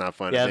Dang. it was not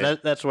fun. Yeah, And then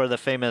that's where the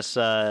famous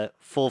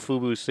full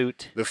FUBU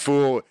suit. the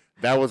full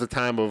that was a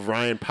time of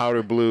Ryan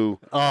Powder Blue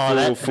Oh, full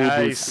that's FUBU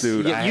nice.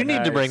 suit. Yeah, you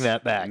need to bring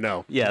that back.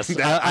 No. Yes,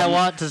 That- I I'm-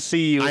 want to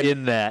see you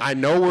in that. I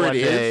know where one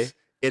it day. is.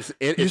 It's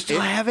You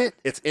still have it?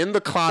 It's in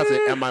the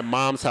closet at my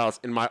mom's house.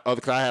 In my other,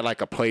 because I had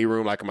like a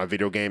playroom, like my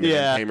video game and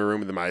Yeah. entertainment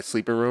room, and then my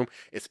sleeping room.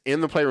 It's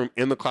in the playroom,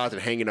 in the closet,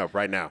 hanging up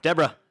right now.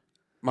 Deborah,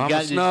 Mama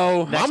got-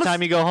 Snow. next Mama's-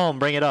 time you go home,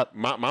 bring it up.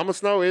 Mama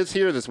Snow is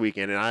here this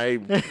weekend,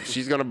 and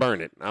she's gonna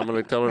burn it. I'm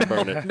gonna tell her to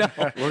burn it.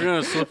 We're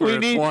gonna slip her We a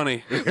need-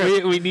 20.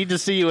 we need to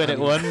see you in it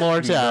one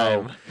more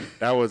time. No,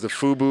 that was a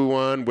FUBU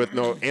one with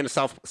and a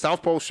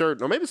South Pole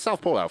shirt. No, maybe South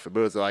Pole outfit,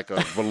 but it was like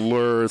a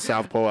velour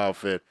South Pole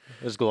outfit.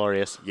 It was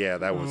glorious. Yeah,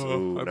 that was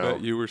ooh I no.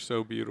 bet you were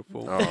so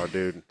beautiful. Oh,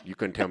 dude, you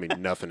couldn't tell me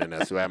nothing in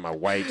that. So I had my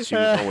white shoes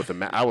on with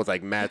the I was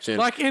like matching.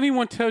 Like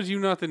anyone tells you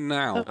nothing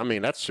now. I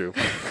mean, that's true.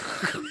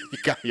 You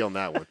got me on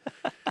that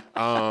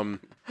one.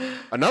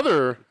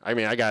 Another. I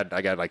mean, I got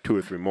like 2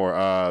 or 3 more.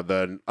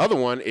 The other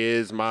one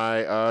is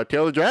my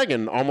Tail of the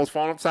Dragon almost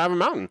falling off the side of a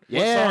mountain.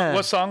 Yeah.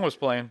 What song was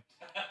playing?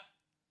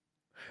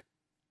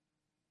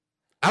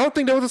 I don't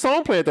think there was a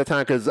song play at that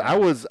time because I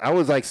was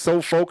like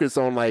so focused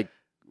on like.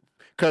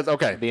 Because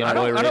okay, Being I a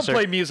boy don't racer.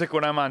 play music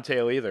when I'm on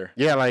tail either.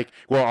 yeah, like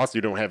also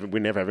we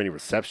never have any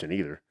reception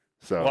either.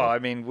 So Well, I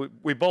mean,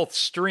 we both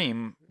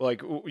stream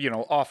like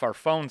off our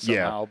phone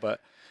somehow,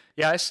 but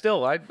yeah,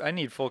 I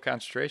need full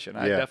concentration.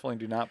 I Yeah. definitely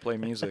do not play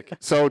music.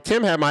 So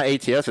Tim had my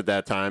ATS at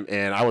that time,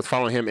 and I was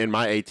following him in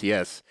my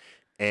ATS.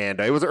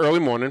 And it was an early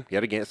morning.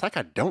 Yet again, it's like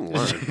I don't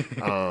learn.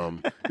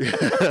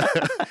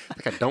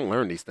 Like I don't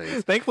learn these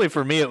things. Thankfully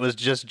for me, it was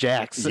just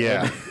jacks.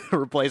 Yeah.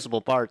 and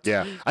replaceable parts.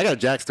 Yeah, I got a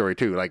Jack story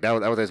too. Like that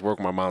was just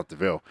working with my mom at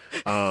DeVille.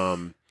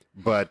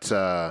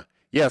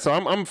 Yeah, so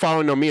I'm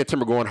following me and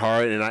Tim are going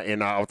hard,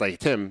 and I was like,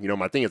 Tim,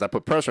 my thing is I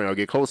put pressure on you, I'll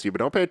get close to you, but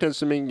don't pay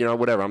attention to me,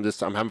 whatever. I'm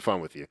having fun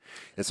with you.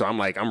 And so I'm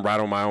right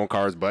on my own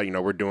car's butt,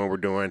 we're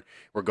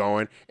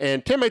going.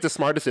 And Tim makes a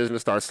smart decision to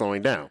start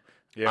slowing down.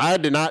 Yeah. I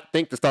did not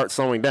think to start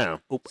slowing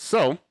down.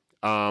 So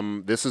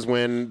this is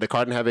when the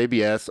car didn't have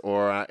ABS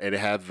or it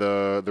had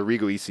the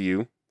Regal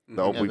ECU,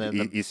 the open And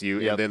then the- ECU,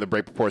 yep. and then the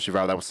brake proportion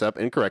valve that was set up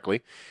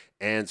incorrectly.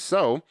 And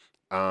so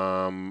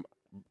Tim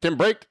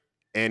braked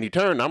and he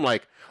turned. I'm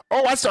like,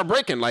 oh, I start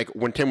braking. Like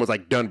when Tim was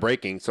like done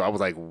braking. So I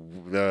was like,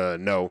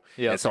 no.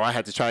 Yep. And so I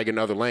had to try to get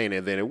another lane.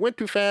 And then it went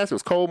too fast. It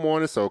was cold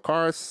morning. So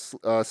cars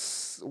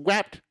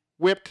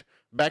whipped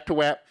back to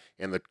WAP.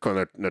 And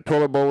the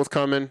toilet bowl was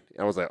coming.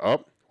 I was like,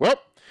 oh, well,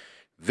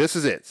 this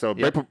is it. So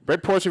Yep.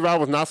 brake portion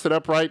valve was not set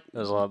up right.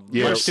 There's a lot,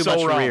 Yeah, much too so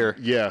much wrong. rear.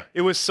 Yeah.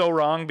 It was so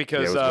wrong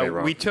because Yeah, it was way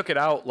wrong. we took it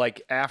out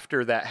like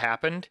after that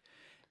happened.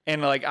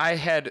 And like I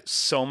had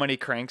so many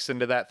cranks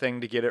into that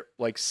thing to get it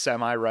like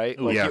semi right.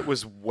 Like Yeah. it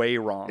was way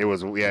wrong. It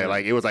was way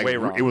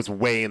wrong. it was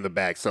way in the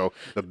back. So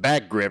the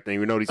back grip,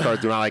 and these cars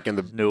do not like in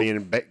the Nope. being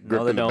in back, grip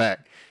No, they in the don't.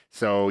 back.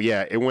 So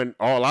yeah, a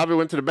lot of it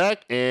went to the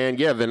back, and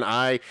yeah, then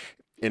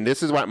and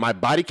this is why my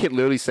body kit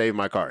literally saved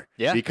my car.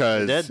 Yeah, it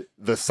because did.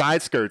 the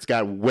side skirts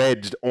got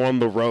wedged on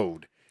the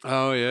road.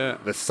 Oh yeah.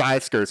 The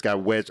side skirts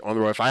got wedged on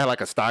the road. If I had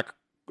like a stock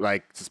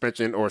like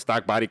suspension or a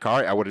stock body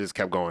car, I would have just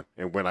kept going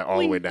and went like all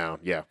the way down.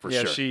 Yeah, for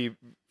yeah, sure.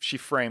 she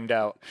framed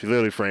out. She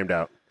literally framed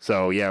out.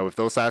 So yeah, if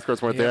those side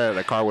skirts weren't there,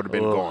 the car would have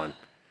been Ugh. gone.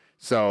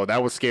 So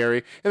that was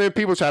scary. And then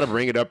people try to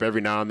bring it up every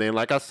now and then.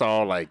 Like I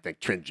saw like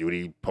Trent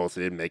Judy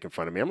posted it making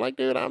fun of me. I'm like,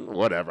 dude, I'm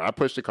whatever. I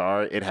pushed the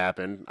car. It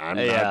happened.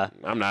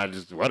 I'm not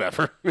just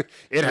whatever.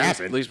 It At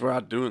happened. least we're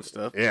out doing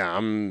stuff. Yeah,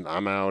 I'm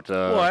out.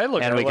 Well, I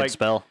look And at we it can like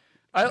spell.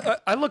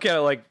 I look at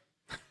it like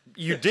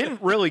you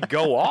didn't really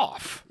go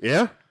off.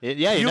 yeah.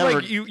 Yeah, You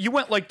never. like you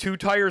went like 2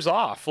 tires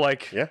off.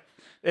 Like Yeah.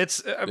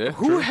 it's Yeah,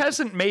 who true.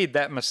 hasn't made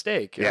that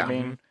mistake? Yeah. I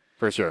mean,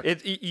 For sure.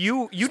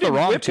 you the didn't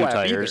wrong whip 2 lap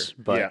tires,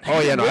 either. but Yeah. Oh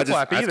yeah, no, I Whip just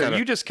lap I either. kinda,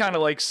 You just kind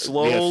of like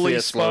slowly yeah,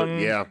 slow- spun.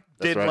 yeah,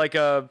 that's did right. like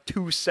a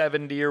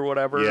 270 or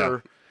whatever. Yeah.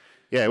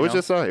 Yeah, it was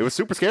just it was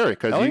super scary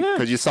because Oh,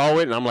 yeah. you saw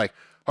it, and I'm like,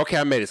 okay,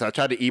 I made it. So I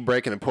tried to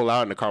e-brake and then pull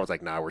out, and the car was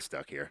like, nah, we're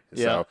stuck here.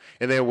 Yeah. So,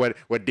 and then what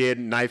did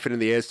knife it in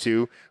the edge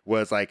too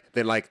was like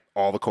then like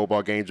all the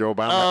Cobalt gang drove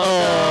by. I'm like,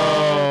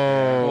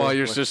 Oh. While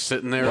you're just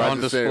sitting there Well, I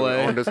on just said,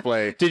 display. on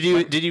display.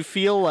 Did you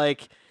feel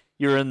like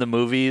you're in the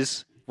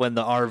movies when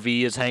the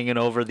RV is hanging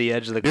over the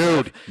edge of the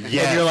Dude, cliff?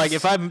 yes. And you're like,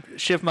 if I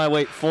shift my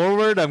weight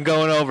forward, I'm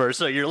going over.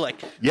 So you're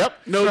like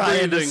Yep. trying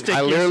to breathing. stick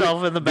I literally-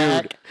 yourself in the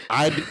back.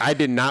 Dude, I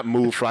did not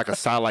move for like a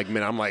solid like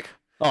minute. I'm like,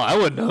 Oh, I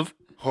wouldn't have.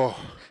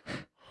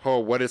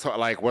 what is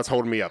like what's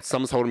holding me up?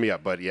 Something's holding me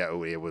up. But yeah,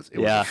 it was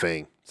Yeah. a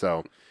thing.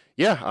 So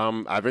yeah,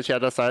 I eventually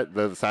had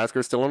the side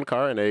skirts still on the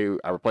car, and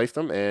I replaced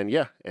them, and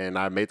yeah, and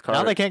I made the car.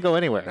 Now they can't go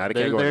anywhere. Now they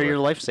They're, can't go they're anywhere.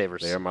 your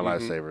lifesavers. They're my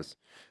lifesavers.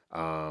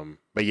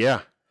 But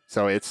yeah,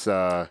 so it's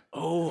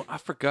Oh, I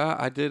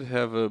forgot. I did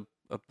have a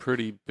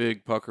pretty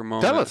big pucker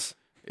moment. tell us.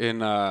 In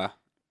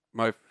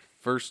my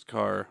first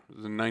car,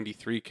 the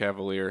 '93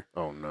 Cavalier,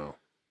 Oh no,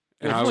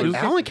 and I Holy was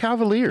Allen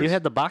Cavaliers. You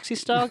had the boxy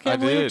style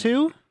Cavalier did.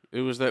 too? it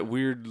was that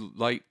weird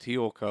light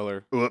teal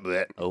color.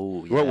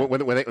 Oh, yeah.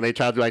 when they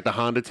tried to do like the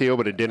Honda teal,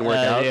 but it didn't work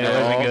out. Yeah, at it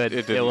wasn't all? good. It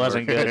It, didn't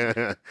wasn't work.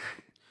 good.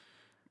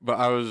 But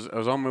I was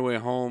on my way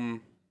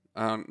home.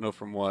 I don't know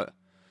from what,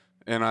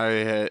 and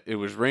it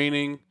was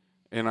raining,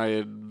 and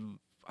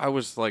I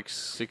was like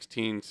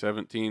 16,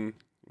 17.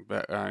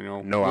 But I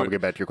know. No, I'll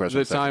get back to your question. The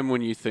in a second. time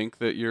when you think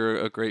that you're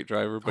a great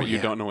driver, but you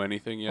yeah. don't know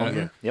anything yet.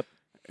 yeah. Yep.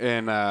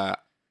 And I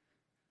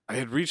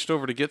had reached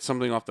over to get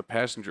something off the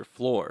passenger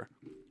floor,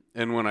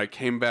 and when I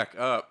came back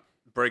up,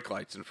 brake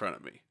lights in front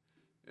of me,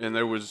 and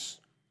there was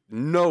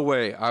no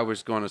way I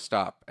was going to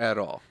stop at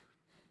all.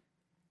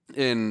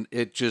 And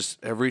it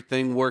just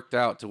everything worked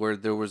out to where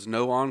there was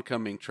no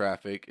oncoming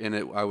traffic, and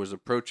I was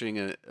approaching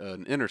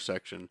an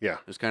intersection. Yeah.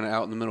 It was kind of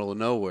out in the middle of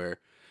nowhere,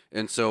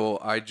 and so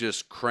I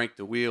just cranked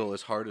the wheel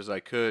as hard as I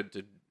could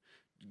to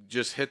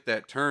just hit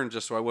that turn,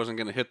 just so I wasn't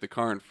going to hit the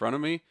car in front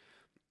of me.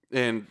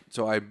 And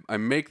so I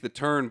make the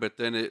turn, but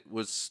then I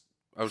was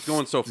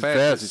going so fast,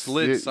 Fast, it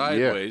slid yeah.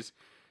 sideways,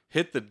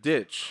 hit the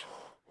ditch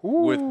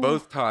with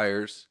both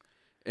tires,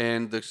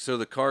 and so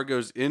the car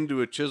goes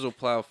into a chisel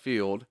plow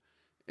field.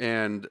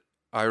 And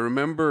I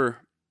remember,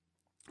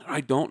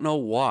 I don't know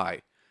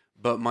why,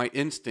 but my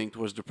instinct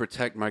was to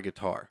protect my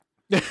guitar.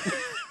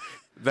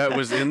 That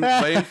was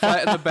laying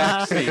flat in the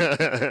back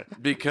seat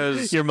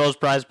because Your most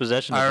prized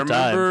possession at the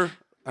time.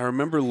 I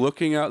remember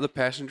looking out the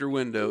passenger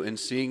window and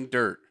seeing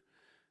dirt,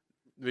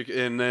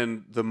 and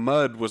then the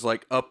mud was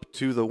like up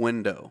to the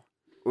window.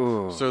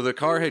 Ooh. So the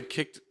car had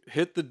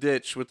hit the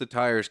ditch with the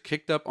tires,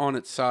 kicked up on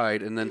its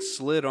side, and then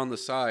slid on the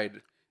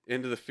side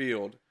into the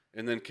field,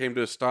 and then came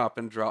to a stop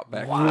and dropped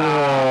back.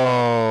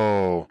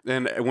 Whoa.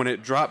 And when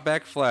it dropped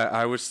back flat,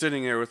 I was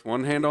sitting there with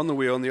one hand on the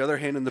wheel and the other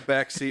hand in the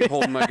back seat,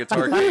 holding my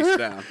guitar case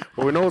down.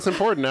 Well, we know what's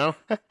important now.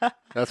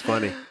 That's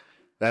funny.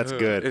 That's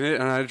good.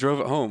 And I drove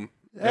it home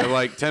at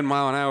like 10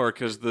 mile an hour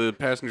because the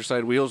passenger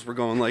side wheels were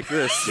going like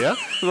this. Yeah.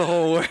 The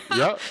whole way.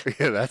 Yep.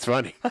 Yeah, that's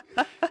funny.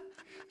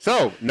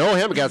 So, Noah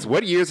Hammond, guys,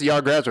 what years did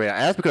y'all graduate? I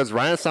asked because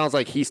Ryan sounds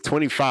like he's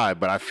 25,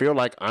 but I feel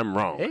like I'm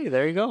wrong. Hey,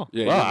 there you go.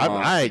 Yeah, Well,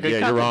 you're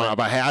wrong. you're wrong.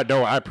 But hey,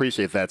 I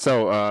appreciate that.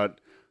 So,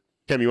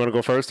 Tim, you want to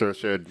go first, or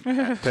should?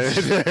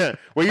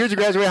 What year did you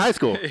graduate high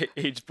school?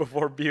 Age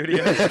before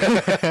beauty.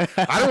 I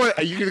don't want.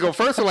 You can go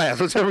first or last,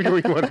 whichever year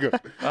you want to go.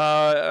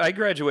 I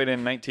graduated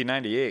in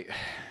 1998.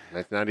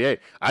 1998.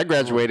 I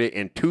graduated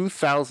in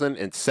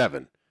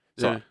 2007.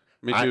 So, Yeah,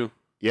 me too.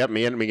 Yep,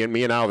 me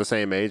and Al are the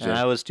same age. And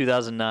I was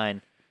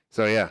 2009.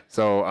 So yeah,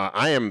 so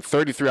I am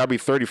 33. I'll be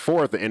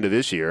 34 at the end of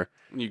this year.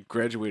 You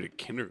graduated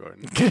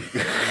kindergarten.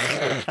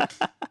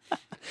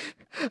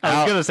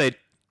 I was gonna say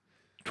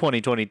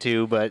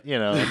 2022, but you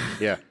know,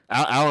 Yeah,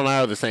 Al and I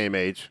are the same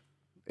age.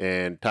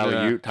 And Tyler,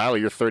 Yeah.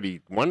 you're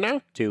 31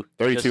 now. 32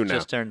 just, now.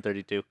 Just turned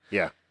 32.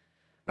 Yeah,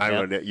 I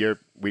don't know.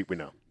 We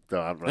know.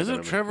 So I'm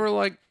Isn't Trevor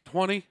like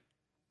 20?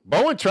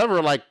 Bo and Trevor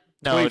are like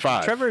No,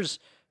 25.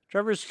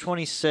 Trevor's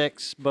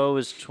 26. Bo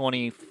is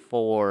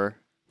 24,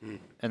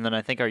 and then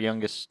I think our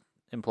youngest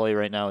employee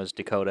right now is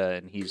Dakota,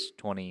 and he's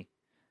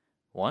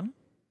 21.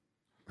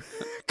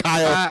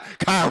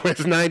 Kyle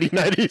is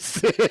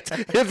 96.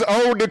 His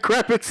old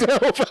decrepit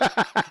self.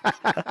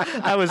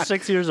 I was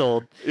 6 years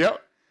old.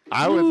 Yep.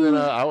 I was in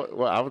I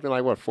was in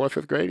like what, 4th,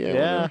 5th grade?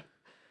 Yeah.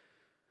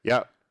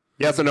 Yep.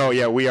 Yeah, so no,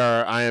 yeah,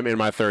 I am in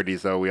my 30s,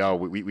 so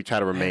we try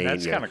to remain.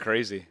 That's yeah. kind of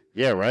crazy.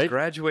 Yeah, right?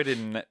 Graduated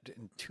in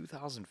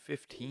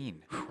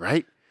 2015.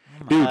 Right?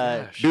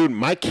 gosh. Dude,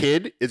 my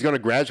kid is going to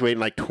graduate in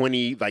like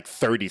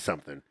 30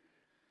 something.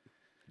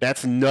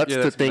 That's nuts Yeah,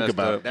 to that's think messed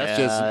about. up. That's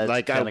Yeah, just it's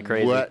like kinda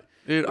crazy. what?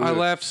 Dude, I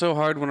laughed so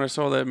hard when I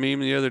saw that meme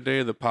the other day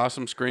of the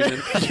possum screaming.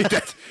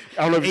 That's,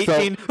 I don't know if you saw-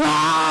 18.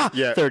 Ah,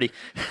 Yeah. 30.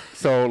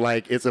 So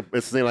like it's a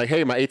thing like,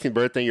 hey, my 18th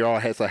birthday, you're all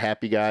a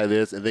happy guy,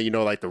 this, and then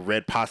like the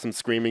red possum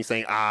screaming,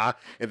 saying ah,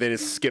 and then it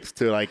skips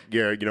to like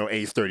your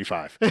age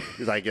 35. It's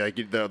like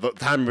the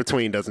time in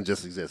between doesn't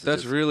just exist. It's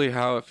That's just, really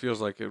how it feels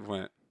like it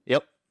went.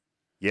 Yep.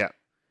 yeah.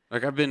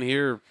 Like I've been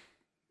here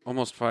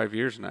almost 5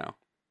 years now,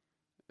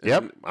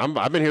 Yep.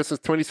 I've been here since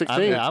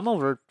 2016. I'm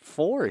over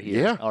 4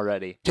 here Yeah.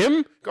 already.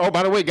 Tim, oh,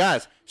 by the way,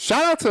 guys,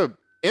 shout out to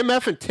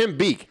MF and Tim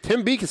Beek.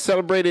 Tim Beek is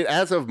celebrated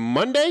as of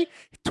Monday,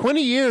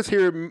 20 years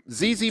here,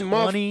 ZZ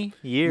Month. 20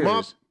 years.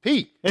 Month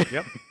Pete.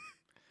 Yep.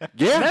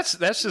 Yeah.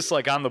 That's just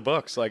like on the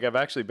books. Like I've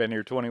actually been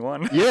here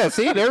 21. Yeah,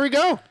 see, there we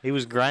go. He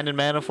was grinding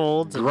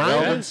manifolds and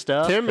Grinding welding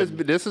stuff. Tim,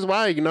 this is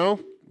why, we know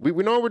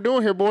what we're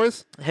doing here,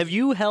 boys. Have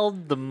you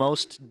held the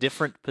most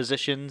different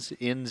positions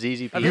in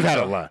ZZP? You've had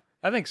a lot.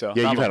 I think so.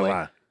 Yeah, you've had a Probably.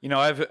 lot. You know,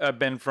 I've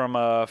been from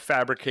a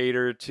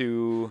fabricator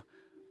to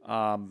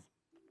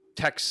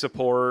tech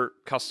support,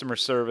 customer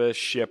service,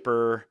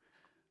 shipper,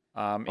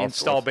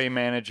 install sorts. bay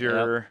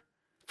manager,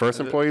 First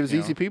employee of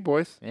you know. ZZP,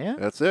 boys. Yeah.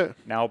 That's it.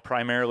 now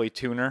primarily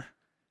tuner.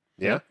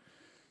 Yeah.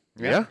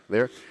 Yeah.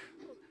 There.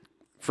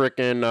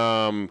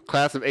 Freaking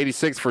class of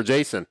 86 for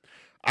Jason.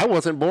 I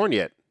wasn't born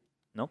yet.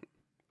 Nope.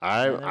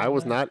 I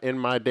was not in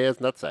my dad's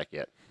nutsack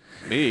yet.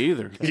 Me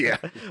either. Yeah.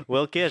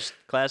 Will Kish,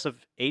 class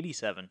of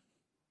 87.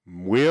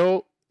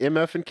 Will,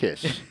 MF, and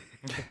Kish.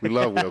 We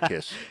love Will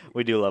Kish.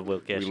 We do love Will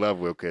Kish. We love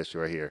Will Kish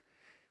right here.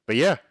 But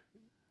yeah.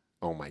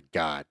 Oh my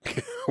God.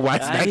 Why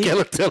is that he-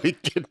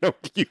 Kelatelli getting no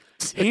cute?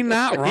 He's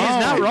not wrong. He's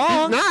not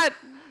wrong.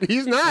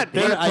 He's not.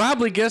 He's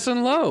probably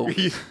guessing low.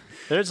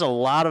 There's a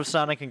lot of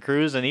Sonic and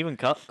Cruise and even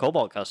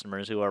Cobalt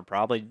customers who are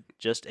probably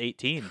just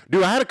 18.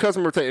 Dude, I had a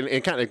customer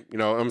and kind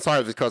of, I'm sorry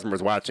if this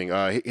customer's watching.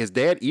 His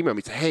dad emailed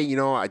me, said, hey,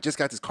 I just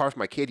got this car for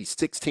my kid. He's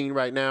 16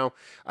 right now.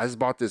 I just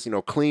bought this,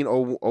 clean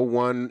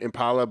 01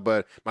 Impala,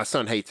 but my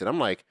son hates it. I'm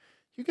like,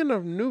 you're getting a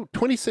new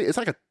 26, it's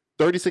like a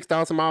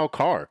 36,000 mile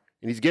car.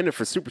 And he's getting it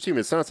for super cheap.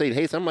 His son said he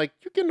hates it. I'm like,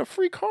 you're getting a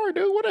free car,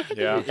 dude. What the heck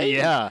Yeah. are you hating?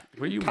 Yeah.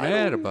 What are you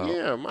mad about?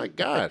 Yeah, my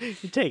God.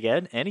 You take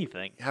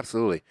anything.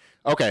 Absolutely.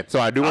 Okay, so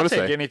I do I'll want to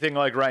take say. anything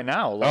like right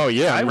now. Like, Oh,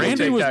 yeah. I would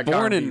Randy take was that car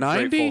born and in be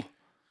 90? grateful.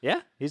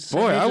 Yeah. He's the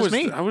Boy, same age as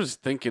me. I was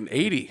thinking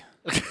 80.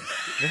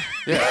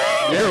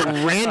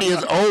 Yeah, Randy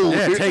is old.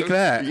 Yeah, take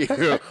that.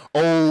 Yeah,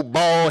 old,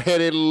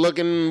 bald-headed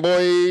looking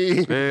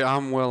boy. Hey,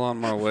 I'm well on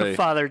my way.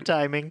 Father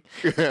timing.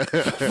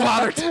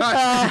 Father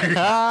time.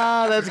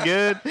 That's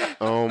good.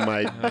 Oh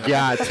my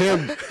God,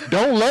 Tim!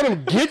 Don't let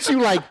him get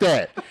you like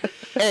that.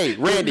 Hey,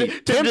 Randy.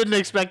 Tim didn't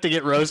expect to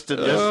get roasted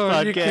this Oh,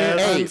 you podcast. can't-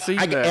 Hey, unsee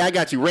I that.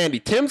 got you, Randy.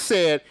 Tim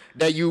said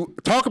that you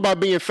talk about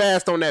being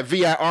fast on that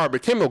VIR,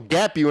 but Tim will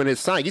gap you in his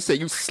sign. He said,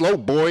 "You slow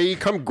boy,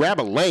 come grab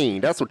a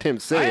lane." That's what Tim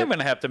said. I am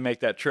gonna have to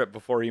make that trip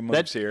before he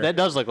moves here. That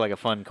does look like a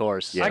fun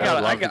course. Yeah.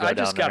 I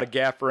just got to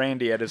gap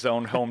Randy at his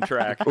own home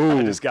track. Ooh,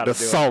 I just got to the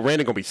do salt.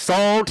 Randy gonna be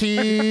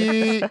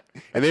salty,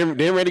 and then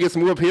Randy gets to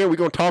move up here. We're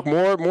gonna talk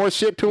more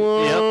shit to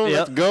him. Yep,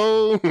 Let's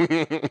go.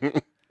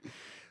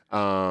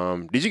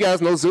 Did you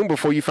guys know Zoom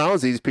before you found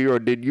ZZP, or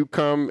did you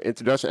come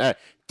introduction?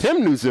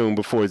 Tim knew Zoom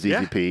before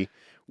ZZP.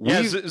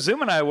 Yeah,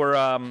 Zoom and I were.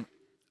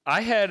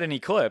 I had an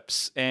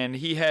Eclipse, and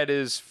he had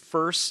his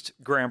first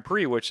Grand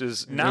Prix, which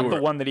is not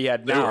the one that he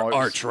had They now. were It was-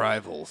 arch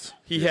rivals.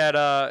 He had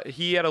a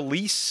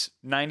lease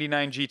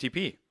 99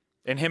 GTP,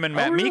 and him and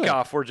Matt really?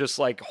 Meekoff were just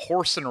like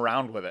horsing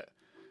around with it,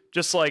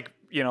 just like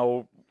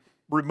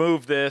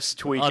remove this,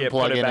 tweak it,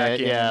 put it Unplugging back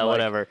it. in, Yeah, like-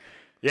 whatever.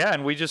 Yeah,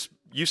 and we just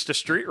used to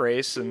street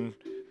race, and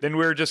then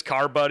we were just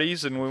car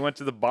buddies, and we went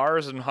to the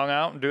bars and hung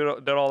out and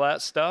did all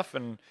that stuff,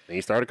 and And he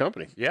started a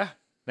company. yeah,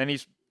 then he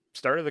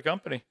started the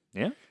company.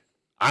 Yeah.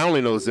 I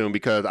only know Zoom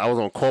because I was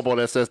on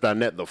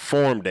CobaltSS.net the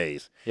forum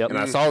days. Yep. And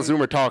I saw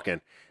Zoomer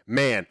talking.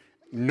 Man,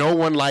 no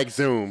one liked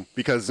Zoom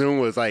because Zoom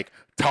was like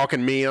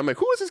talking me. I'm like,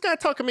 who is this guy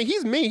talking to me?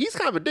 He's mean. He's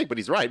kind of a dick, but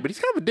he's right. But he's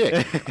kind of a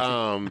dick.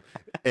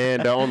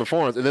 And on the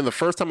forums. And then the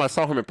first time I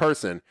saw him in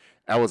person,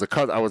 I was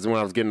when I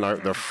was getting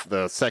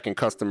the second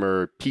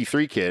customer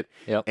T3 kit.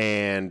 Yep.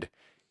 And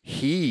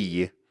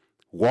he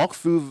walked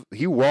through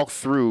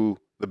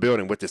the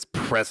building with this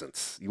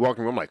presence. You walk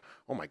in, I'm like,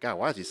 oh my God,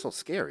 why is he so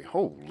scary?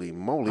 Holy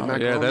moly, Oh,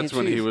 macaroni yeah, that's and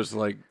when he cheese. was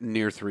like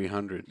near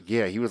 300.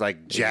 Yeah, he was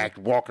like jacked,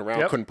 walking around,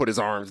 Yep. couldn't put his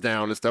arms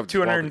down and stuff. just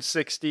walking.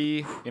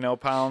 260,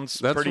 pounds.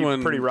 That's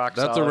pretty rock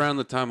That's solid. around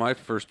the time I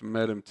first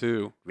met him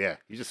too. Yeah,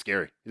 he's just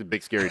scary. He's a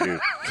big, scary dude.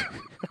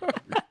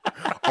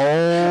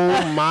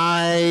 Oh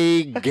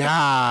my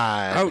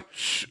God.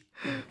 Ouch.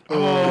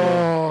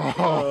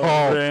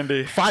 Oh,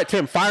 Randy.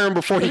 Tim, fire him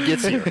before he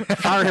gets here.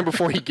 Fire him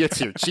before he gets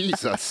here.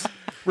 Jesus.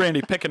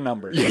 Randy, pick a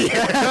number. You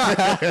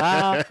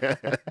can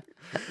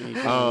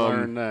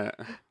learn that.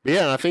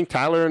 Yeah, and I think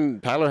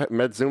Tyler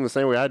met Zoom the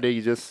same way I did.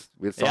 We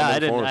saw Yeah, him I on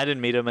didn't. forums. I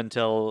didn't meet him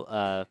until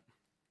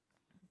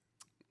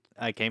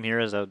I came here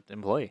as an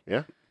employee.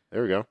 Yeah,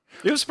 there we go.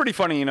 It was pretty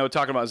funny,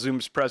 talking about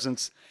Zoom's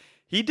presence.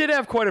 He did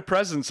have quite a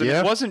presence, and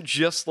Yeah. it wasn't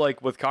just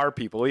like with car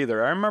people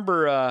either. I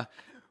remember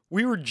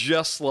we were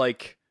just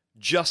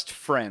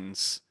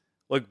friends,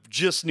 like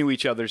just knew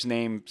each other's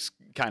names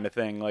kind of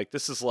thing. Like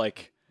this is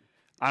like,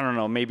 I don't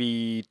know,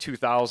 maybe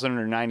 2000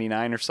 or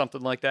 99 or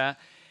something like that.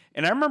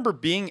 And I remember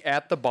being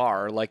at the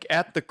bar, like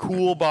at the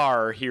cool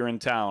bar here in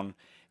town,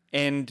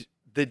 and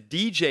the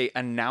DJ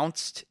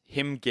announced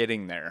him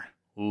getting there.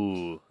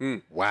 Ooh.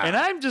 Wow. And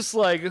I'm just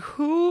like,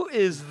 who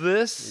is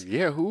this?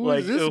 yeah, who Like,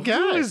 is this who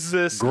guy? is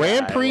this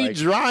Grand guy? Prix Like-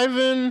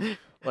 driving,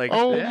 Like,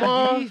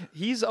 Omar.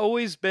 he's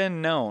always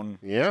been known.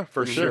 Yeah,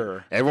 For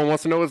sure. Everyone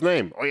wants to know his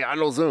name. Oh, yeah, I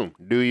know Zoom.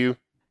 Do you?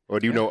 Or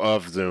do you know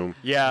of Zoom?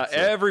 Yeah,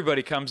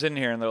 everybody comes in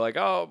here and they're like,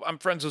 "Oh, I'm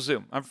friends with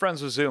Zoom. I'm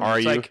friends with Zoom." Are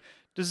It's you? like,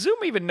 does Zoom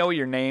even know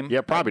your name?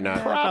 Yeah, probably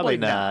not. Probably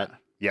not.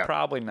 Yeah.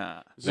 Probably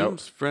not.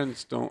 Zoom's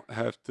friends don't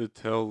have to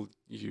tell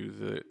you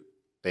that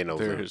They know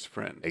they're Zoom. his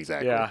friend.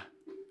 Exactly. Yeah.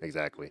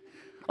 Exactly.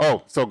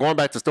 Oh, so going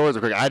back to stories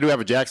real quick, I do have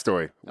a Jack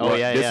story. Oh,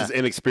 yeah, This yeah. is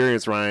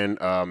inexperienced, Ryan,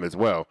 as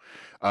well.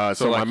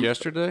 So like my-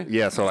 yesterday?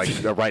 Yeah, so like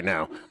right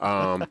now.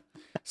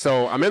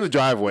 So I'm in the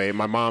driveway.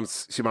 My mom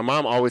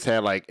always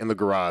had like in the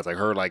garage, like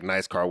her like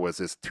nice car was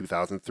this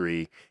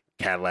 2003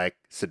 Cadillac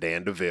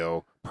sedan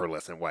DeVille,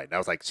 pearlescent white. That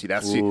was like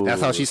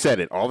that's how she said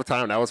it all the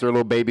time. That was her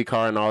little baby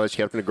car and all that. She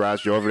kept in the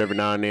garage, drove it every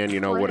now and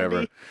then,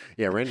 whatever.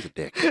 Yeah, Randy's a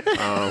dick.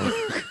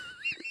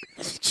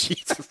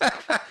 Jesus.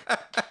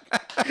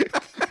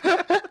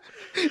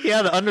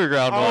 Yeah, the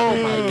underground one.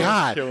 Oh my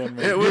God! killing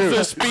me. It was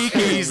a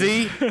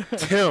speakeasy.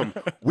 Tim,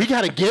 we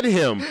got to get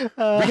him. We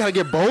got to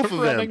get both of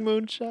Running them.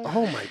 moonshine.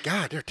 Oh my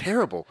God, they're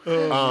terrible.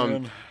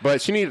 man.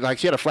 But she had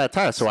a flat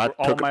tire, so I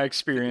All took. my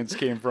experience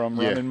came from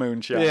running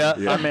moonshine. Yeah.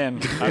 I'm in.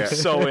 I'm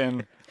so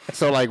in.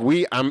 So like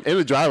I'm in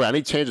the driveway. I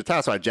need to change the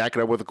tire, so I jack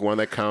it up with the one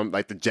that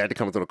the jack that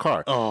comes with the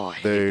car. Oh, I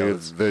hate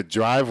those. The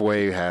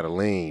driveway had a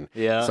lane.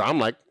 Yeah. So I'm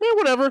like,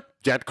 whatever.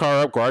 Jack the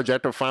car up, car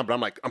jacked up fine,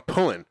 but I'm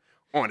pulling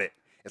on it.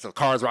 And so the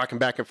car's rocking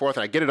back and forth,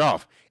 and I get it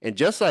off. And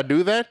just as I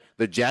do that,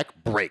 the jack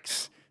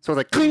breaks. So it's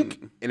like clink,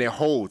 and it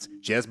holds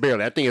just barely.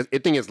 That thing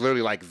is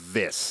literally like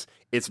this.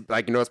 It's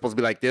like, it's supposed to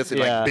be like this. It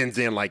like bends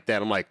in like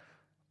that. I'm like,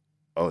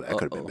 oh, that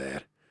could have been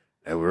bad.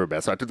 That would have been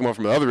bad. So I took the one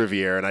from the other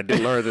Riviera, and I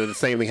didn't learn that the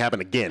same thing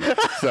happened again.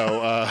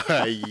 So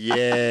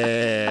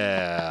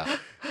yeah,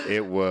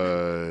 it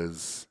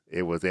was.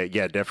 Yeah,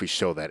 definitely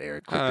show that,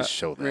 Eric. Quick to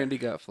show that. Randy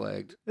got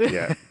flagged.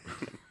 Yeah,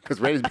 because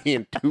Randy's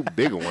being too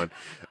big a one.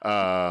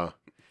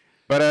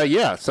 But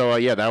yeah, so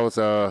that was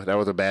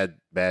a bad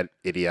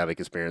idiotic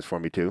experience for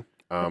me too.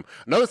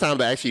 Another time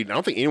that actually I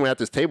don't think anyone at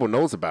this table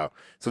knows about.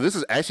 So this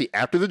is actually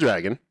after the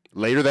Dragon.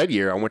 Later that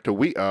year, I went to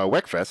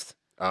Weckfest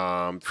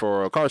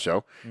for a car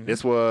show. Mm-hmm.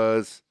 This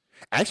was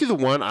actually the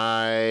one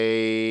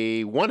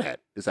I won at.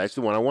 It's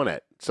actually the one I won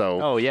at.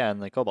 So Oh yeah,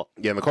 and the Cobalt.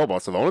 yeah, in the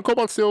Cobalt. So the only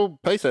Cobalt still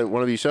plays at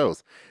one of these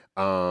shows.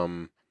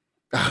 Put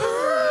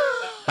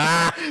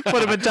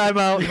him in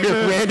timeout.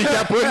 Randy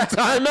got put in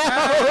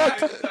timeout.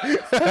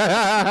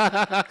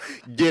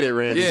 Get it,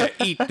 Randy. Yeah,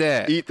 eat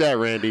that. Eat that,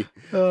 Randy.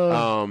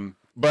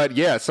 But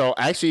yeah, so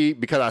actually,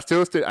 because I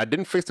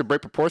didn't fix the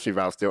brake proportion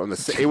valve still, and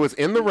it was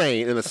in the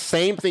rain, and the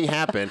same thing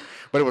happened,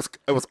 but it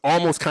was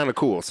almost kind of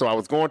cool. So I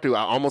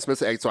almost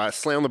missed the exit, so I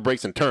slammed the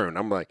brakes and turned.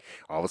 I'm like,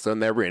 all of a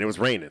sudden that rear, and it was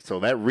raining, so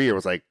that rear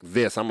was like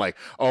this. I'm like,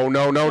 oh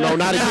no, not again,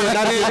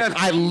 not again.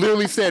 I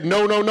literally said,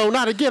 no,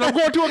 not again. I'm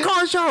going to a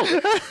car show,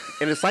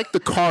 and it's like the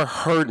car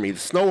heard me, the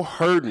snow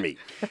heard me,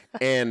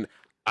 and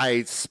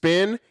I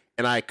spin,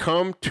 and I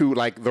come to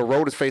like the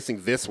road is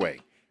facing this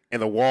way,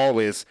 and the wall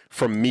is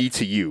from me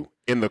to you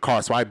in the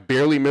car. So I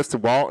barely missed the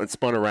wall and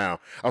spun around.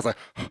 I was like,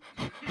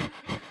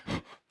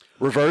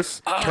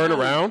 reverse, turn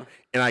around,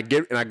 and I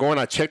go and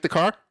I check the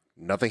car.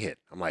 Nothing hit.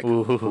 I'm like,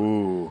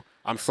 ooh.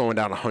 I'm slowing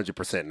down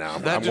 100% now.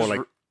 I'm That going like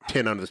just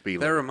 10 under the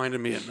speed That limit.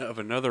 reminded me of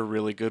another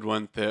really good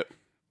one that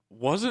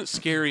wasn't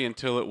scary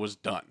until it was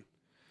done.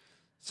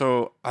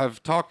 So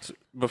I've talked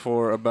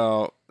before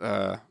about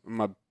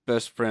my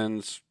best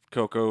friends,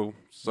 Coco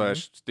 /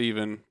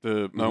 Steven,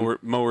 the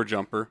mower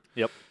jumper.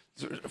 Yep.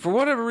 For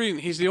whatever reason,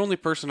 he's the only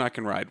person I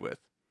can ride with.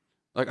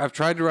 Like, I've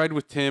tried to ride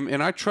with Tim,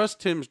 and I trust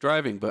Tim's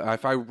driving, but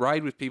if I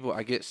ride with people,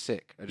 I get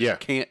sick. I just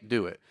can't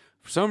do it.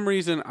 For some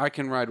reason, I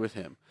can ride with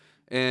him.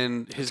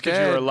 And his Because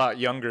dad... you were a lot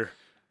younger.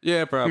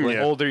 Yeah, probably.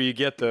 The older you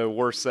get, the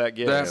worse that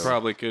gets. That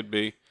probably could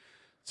be.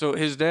 So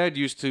his dad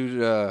used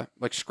to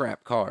like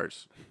scrap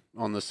cars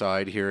on the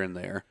side here and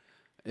there,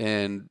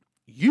 and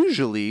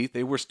usually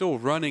they were still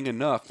running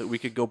enough that we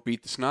could go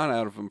beat the snot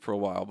out of them for a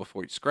while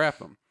before he'd scrap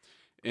them.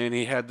 And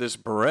he had this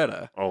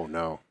Beretta, Oh,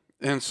 no.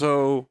 and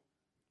so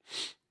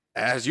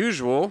as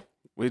usual,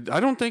 I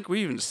don't think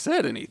we even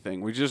said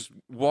anything. We just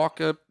walk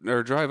up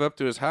or drive up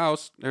to his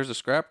house. There's a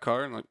scrap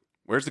car, and like,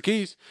 where's the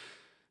keys?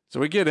 So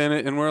we get in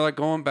it, and we're like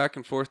going back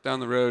and forth down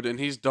the road, and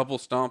he's double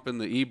stomping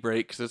the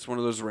e-brake because it's one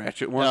of those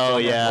ratchet ones. Oh,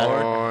 on the yeah.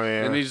 floor. Oh,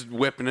 yeah. And he's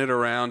whipping it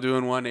around,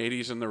 doing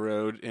 180s in the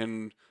road,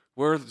 and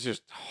we're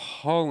just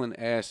hauling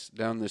ass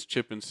down this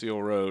chip and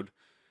seal road,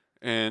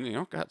 and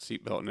got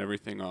seatbelt and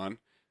everything on,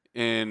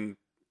 and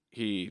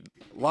he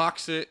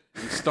locks it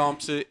and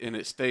stomps it, and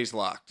it stays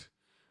locked,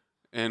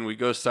 and we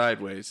go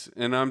sideways,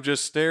 and I'm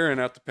just staring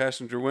out the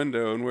passenger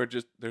window, and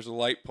there's a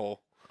light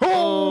pole.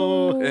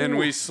 Oh. And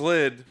we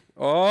slid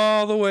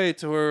all the way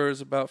to where it was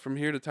about from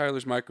here to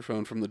Tyler's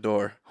microphone from the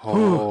door.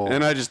 Oh.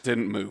 And I just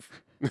didn't move.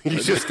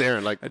 He's just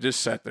staring like, I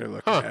just sat there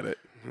looking at it.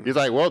 he's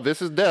like, well,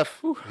 this is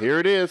death. Here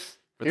it is.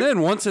 But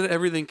then once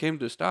everything came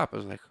to a stop, I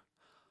was like,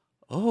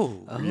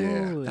 oh,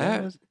 Yeah.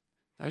 that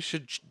I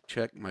should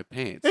check my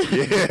pants.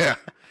 Yeah.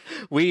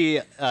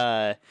 We,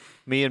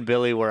 me and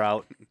Billy were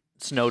out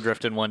snow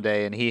drifting one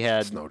day, and he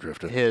had Snow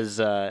drifting. his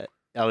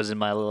I was in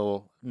my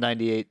little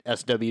 98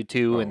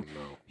 SW2, and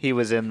he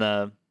was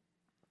in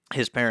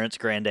his parents'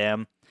 Grand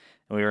Am.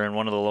 And we were in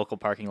one of the local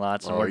parking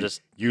lots, and we're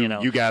just, you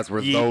guys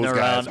were yeeting those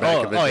guys around.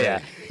 back in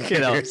the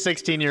day. Yeah.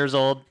 16 years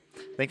old.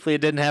 Thankfully,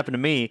 it didn't happen to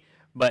me,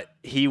 but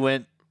he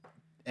went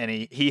and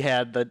he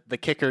had the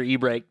kicker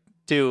e-brake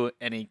too,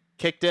 and he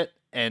kicked it,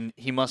 and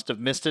he must have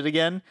missed it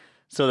again,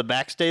 so the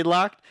back stayed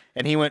locked,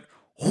 and he went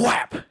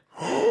whap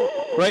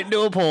right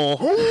into a pole.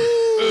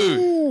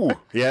 Ooh.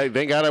 Yeah,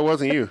 thank God it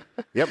wasn't you.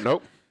 Yep,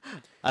 nope.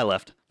 I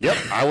left. Yep,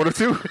 I would have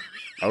too.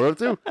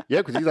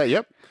 Yep, because he's like,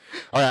 yep.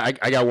 All right,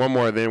 I got one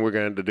more. Then we're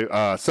going to do.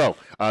 So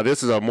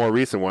this is a more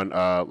recent one.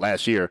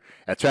 Last year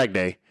at track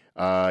day.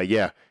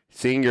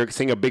 Seeing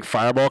a big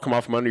fireball come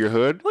off from under your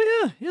hood.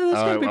 Oh yeah, that's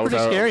gonna be pretty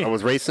scary. I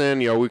was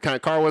racing.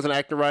 Car wasn't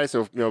acting right,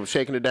 so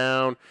shaking it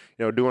down.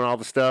 Doing all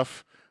the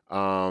stuff.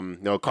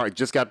 Car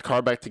just got the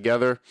car back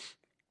together.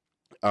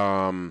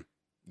 That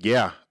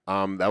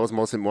was one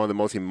of the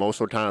most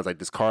emotional times. Like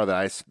this car that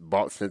I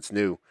bought since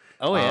new.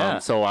 Oh yeah.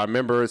 So I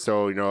remember.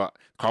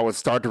 Car would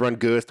start to run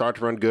good.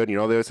 They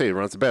would say it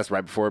runs the best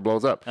right before it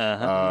blows up.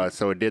 Uh-huh.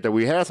 So it did that.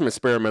 We had some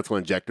experimental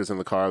injectors in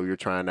the car we were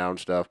trying out and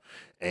stuff.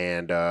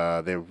 And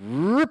then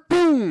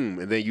boom,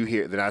 and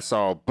then then I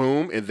saw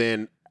boom, and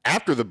then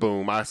after the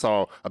boom, I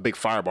saw a big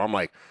fireball. I'm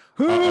like,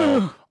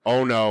 oh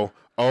no.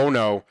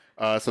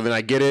 So then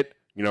I get it,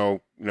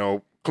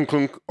 clunk,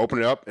 clunk, open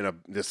it up, and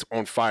this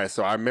on fire.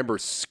 So I remember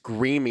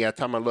screaming at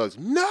the top of my lungs,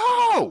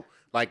 no!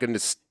 Like in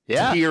this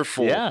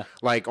tearful,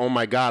 like, oh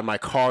my God, my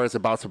car is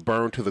about to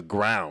burn to the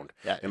ground.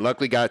 Yeah. And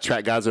luckily,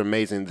 track guys are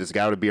amazing. This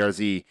guy with the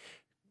BRZ,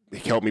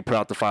 he helped me put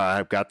out the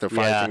fire. I got the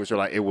fire extinguisher.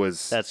 Like it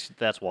was.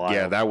 That's wild.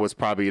 Yeah, that was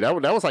probably that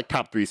was like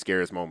top 3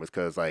 scariest moments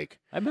because like.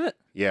 I bet.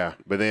 Yeah,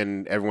 but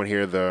then everyone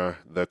here, the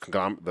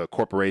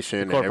corporation,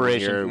 and everyone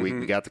here,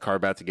 we got the car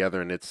back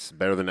together, and it's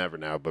better than ever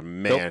now. But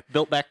man,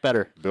 built back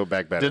better.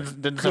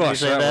 Didn't somebody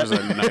say that? was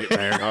a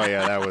nightmare. Oh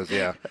yeah, that was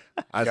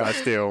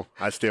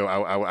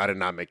I did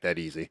not make that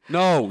easy.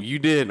 No, you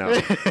did. No,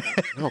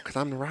 because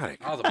I'm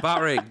neurotic. I was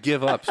about ready to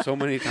give up so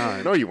many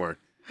times. No, you weren't.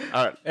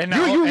 And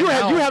you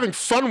were having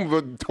fun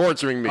with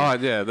torturing me. Oh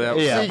yeah, that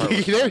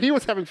was He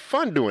was having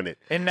fun doing it.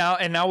 And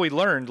now we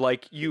learned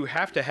like you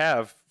have to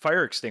have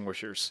fire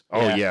extinguishers.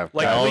 Oh yeah,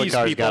 Like all the these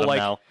cars got people 'em like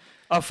now.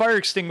 a fire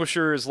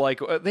extinguisher is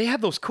like they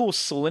have those cool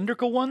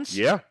cylindrical ones.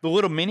 Yeah. The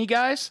little mini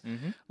guys.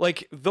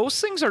 Like those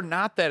things are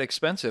not that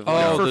expensive. Oh,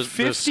 Like, for the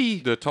 50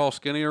 the tall,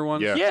 skinnier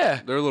ones. Yeah. Yeah.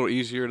 They're a little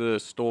easier to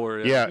store.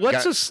 Yeah,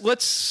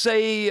 Let's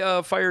say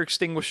a fire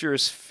extinguisher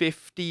is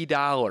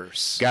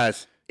 $50.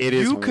 guys, it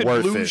is You could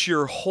worth lose it.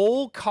 your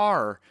whole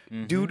car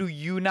due to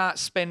you not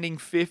spending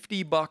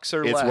 $50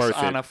 or It's less worth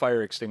on it. a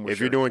fire extinguisher. If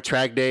you're doing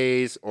track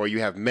days or you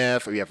have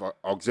meth or you have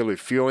auxiliary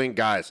fueling,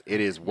 guys, it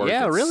is worth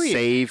Yeah, it. really.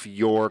 Save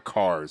your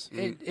cars.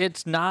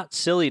 It's not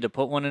silly to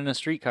put one in a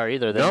streetcar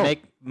either. They No.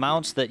 make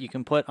mounts that you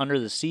can put under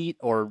the seat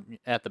or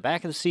at the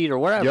back of the seat or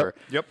wherever.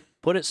 Yep.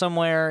 Put it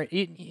somewhere,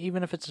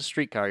 even if it's a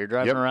streetcar. You're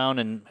driving Yep. around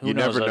and who You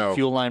knows, never know. a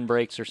fuel line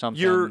breaks or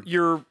something.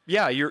 Your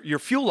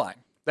fuel line.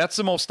 That's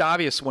the most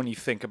obvious one you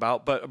think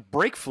about, but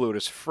brake fluid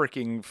is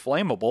freaking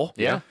flammable.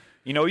 Yeah.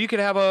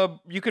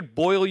 You could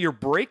boil your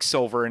brakes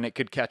over and it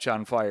could catch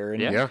on fire.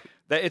 And Yeah.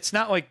 it's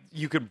not like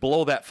you could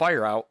blow that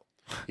fire out.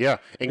 Yeah,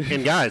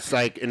 and guys,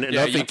 like another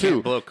Yeah, thing you too.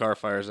 can't blow car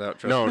fires out.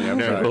 Trust No, me.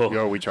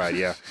 no, we tried.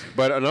 Yeah,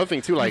 but another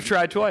thing too, like I've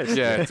tried twice.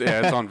 Yeah,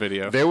 it's on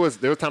video. there was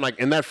time like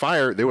in that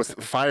fire, there was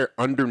fire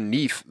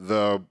underneath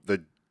the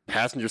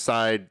passenger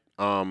side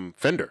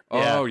fender.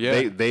 Oh yeah.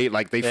 They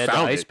had the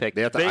found ice it. pick.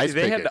 They had to They ice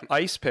pick had it. the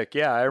ice pick.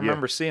 Yeah, I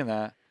remember seeing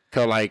that.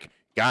 So like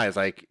guys,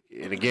 like,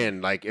 and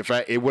again, like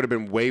it would have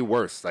been way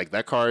worse. Like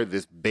that car,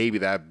 this baby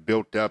that I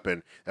built up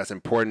and that's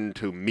important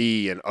to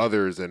me and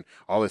others and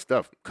all this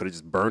stuff could have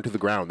just burned to the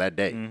ground that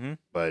day,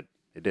 but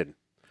it didn't.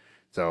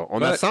 So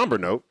on that But somber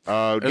note,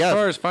 As yeah,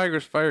 far as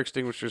fire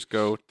extinguishers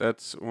go,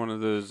 that's one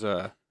of those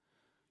a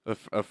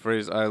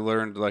phrase I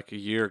learned like a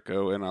year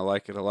ago, and I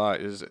like it a lot.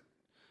 Is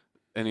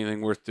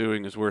anything worth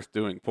doing is worth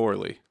doing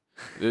poorly.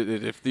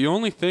 If the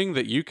only thing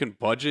that you can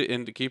budget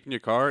into keeping your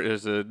car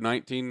is a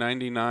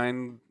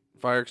 1999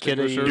 fire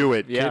extinguisher, do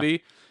it. Yeah.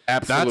 kitty,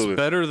 absolutely. that's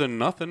better than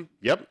nothing.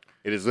 Yep.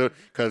 It is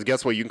because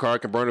guess what? Your car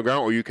can burn the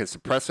ground, or you can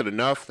suppress it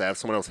enough to have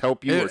someone else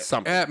help you, or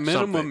something. At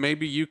minimum, something.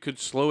 maybe you could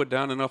slow it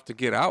down enough to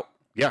get out.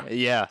 Yeah.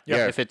 Yeah,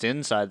 Yeah. if it's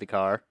inside the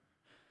car.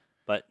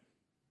 But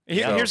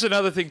Here's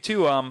another thing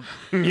too.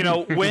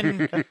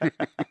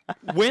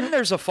 When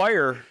there's a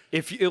fire,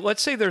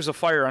 let's say there's a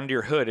fire under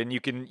your hood and you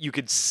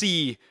could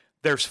see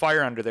there's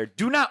fire under there,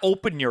 do not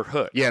open your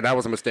hood. Yeah, that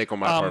was a mistake on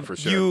my part for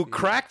sure. You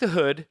crack the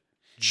hood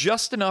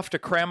just enough to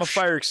cram a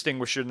fire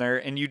extinguisher in there,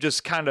 and you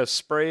just kind of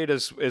spray it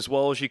as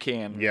well as you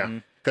can. Yeah,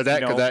 because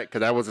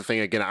that was the thing.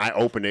 Again, I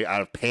opened it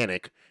out of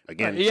panic.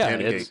 Again, yeah,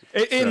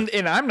 panicking.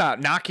 And I'm not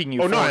knocking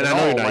you. Oh for no, it and at I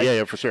know all. you're not. Like,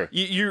 Yeah, for sure.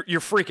 You're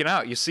freaking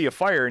out. You see a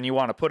fire and you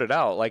want to put it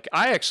out. Like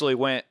I actually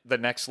went the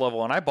next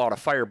level and I bought a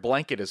fire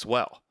blanket as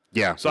well.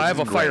 Yeah. So I have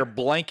a fire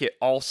blanket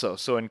also.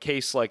 So in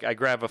case like I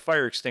grab a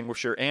fire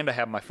extinguisher and I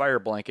have my fire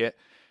blanket,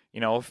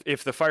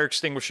 if the fire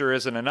extinguisher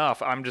isn't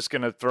enough, I'm just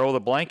going to throw the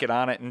blanket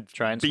on it and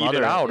Try and beat smother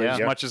it it, out yeah. as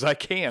much as I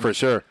can. For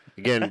sure.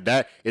 Again,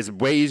 that is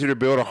way easier to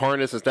build a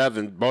harness and stuff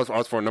than most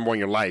for number one,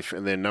 your life,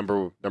 and then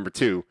number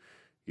two,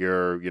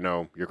 your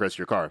rest of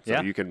your car. So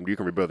Yeah. you can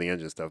rebuild the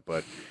engine stuff.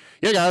 But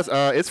yeah, guys,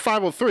 it's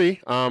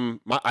 5:03.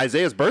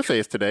 Isaiah's birthday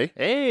is today.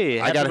 Hey,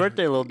 happy got it.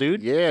 birthday, little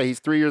dude. Yeah, he's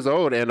 3 years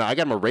old, and I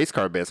got him a race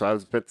car bit, so I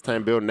spent the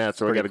time building that.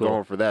 So I got Pretty to go cool.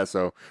 home for that.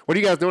 So what are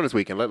you guys doing this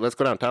weekend? Let's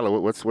go down, Tyler.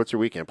 What's your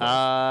weekend plan?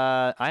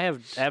 I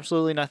have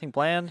absolutely nothing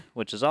planned,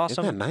 which is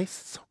awesome. Isn't that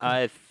nice?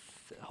 So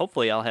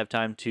Hopefully I'll have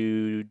time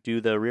to do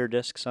the rear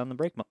discs on the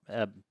brake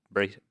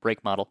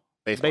model,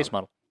 base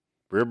model.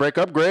 rear brake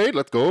upgrade.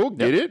 Let's go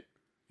get it.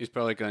 He's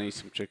probably gonna eat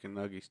some chicken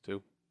nuggets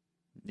too.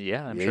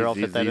 Yeah, I'm Yeah, sure I'll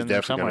he's fit that in there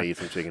definitely somewhere. gonna eat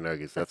some chicken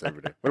nuggets. That's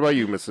every day. What about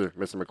you,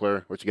 Mr.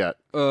 McClure? What you got?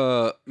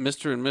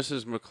 Mr. and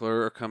Mrs.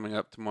 McClure are coming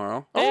up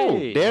tomorrow. Oh,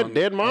 Hey.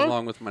 dead mom.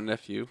 Along with my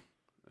nephew.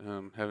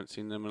 Haven't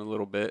seen them in a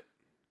little bit.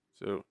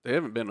 So they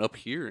haven't been up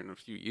here in a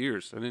few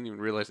years. I didn't even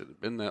realize it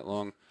had been that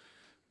long.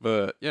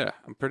 But yeah,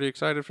 I'm pretty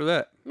excited for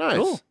that. Nice.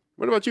 Cool.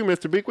 What about you,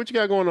 Mr. Beak? What you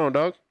got going on,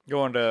 dog?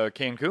 Going to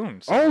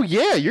Cancun. so- Oh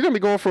yeah, you're gonna be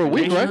going for a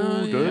week, right?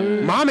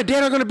 yeah. Mom and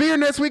Dad are gonna be here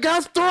next week.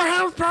 Guys, throw a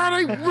house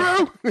party,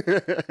 bro.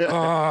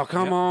 Oh,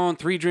 come on.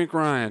 3-drink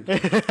Ryan.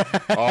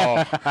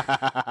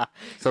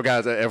 So,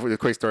 guys, a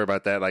quick story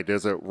about that. Like,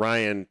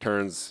 Ryan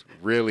turns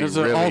really, There's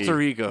an really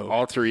alter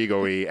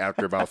ego.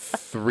 after about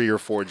 3 or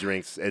 4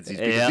 drinks. Because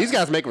Yeah. these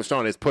guys make him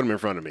strong. They just put him in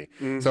front of me.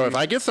 So if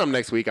I get some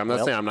next week, I'm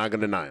not saying I'm not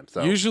gonna deny him.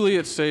 So Usually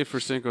it's saved for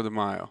Cinco de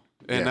Mayo.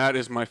 And Yeah. that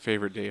is my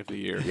favorite day of the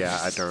year. yeah,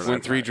 I turn When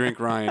 3-drink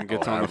Ryan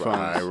gets on the phone.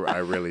 I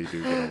really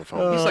do get on the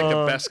phone. He's like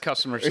the best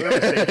customer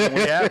service agent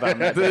we have on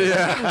that.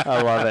 Yeah.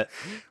 I love it.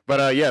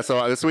 But yeah,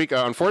 so this week,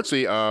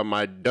 unfortunately,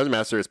 my Dungeon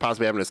Master is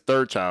possibly having his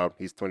 3rd child.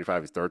 He's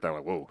 25, his 3rd. I'm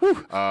like,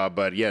 whoa.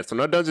 But yeah, so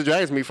no Dungeons and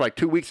Dragons with me for like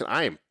 2 weeks, and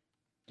I am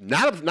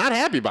not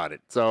happy about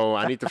it. So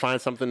I need to find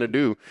something to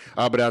do.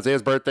 But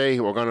Isaiah's birthday,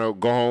 we're gonna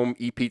go home,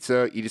 eat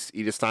pizza,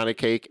 eat a Sonic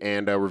cake,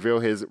 and reveal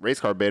his race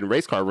car bed and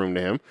race car room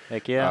to him.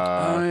 Heck yeah.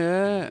 Oh,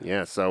 yeah.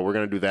 Yeah, so we're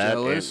gonna do that.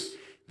 Jealous.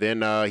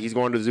 And then he's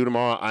going to the zoo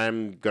tomorrow.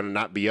 I'm gonna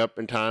not be up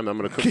in time. I'm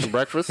gonna cook some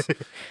breakfast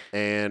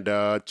and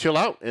chill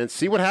out and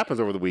see what happens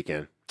over the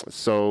weekend.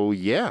 So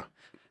yeah,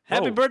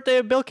 Happy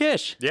birthday, Bill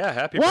Kish. Yeah,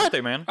 happy What?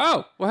 birthday, man.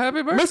 Oh, well,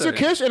 happy birthday. Mr.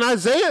 Kish and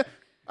Isaiah.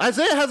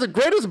 Isaiah has the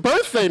greatest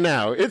birthday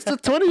now. It's the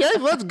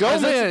 28th. Let's go,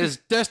 Isaiah Mr. is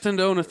destined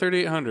to own a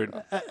 3800.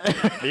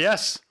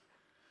 Yes.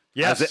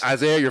 Yes.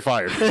 Isaiah, you're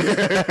fired.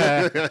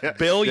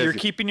 Bill, you're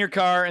keeping your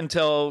car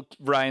until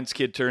Ryan's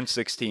kid turns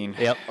 16.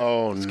 Yep.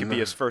 Oh This could no. be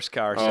his first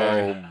car. So.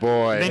 Oh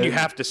boy. Then you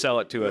have to sell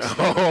it to us.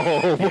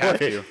 Oh boy.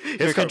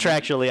 You're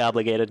contractually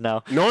obligated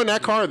now. Knowing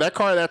that car at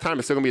that time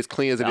is still gonna be as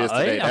clean as it is Oh,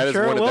 today. yeah, I'm That is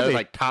sure one it of will that is be.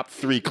 like top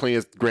 3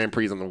 cleanest Grand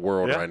Prix in the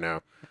world Yeah. right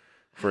now,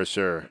 for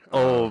sure.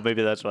 Oh,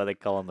 maybe that's why they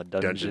call him a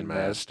Dungeon dungeon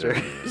Master.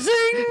 master.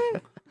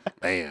 Zing.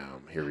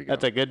 Bam. Here we go.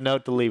 That's a good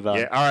note to leave on.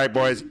 Yeah. All right,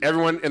 boys.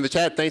 Everyone in the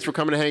chat, thanks for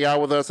coming to hang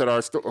out with us at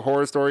our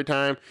horror story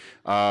time.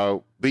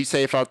 Be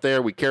safe out there.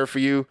 We care for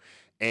you,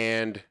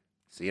 and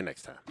see you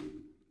next time.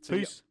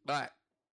 Peace. Bye.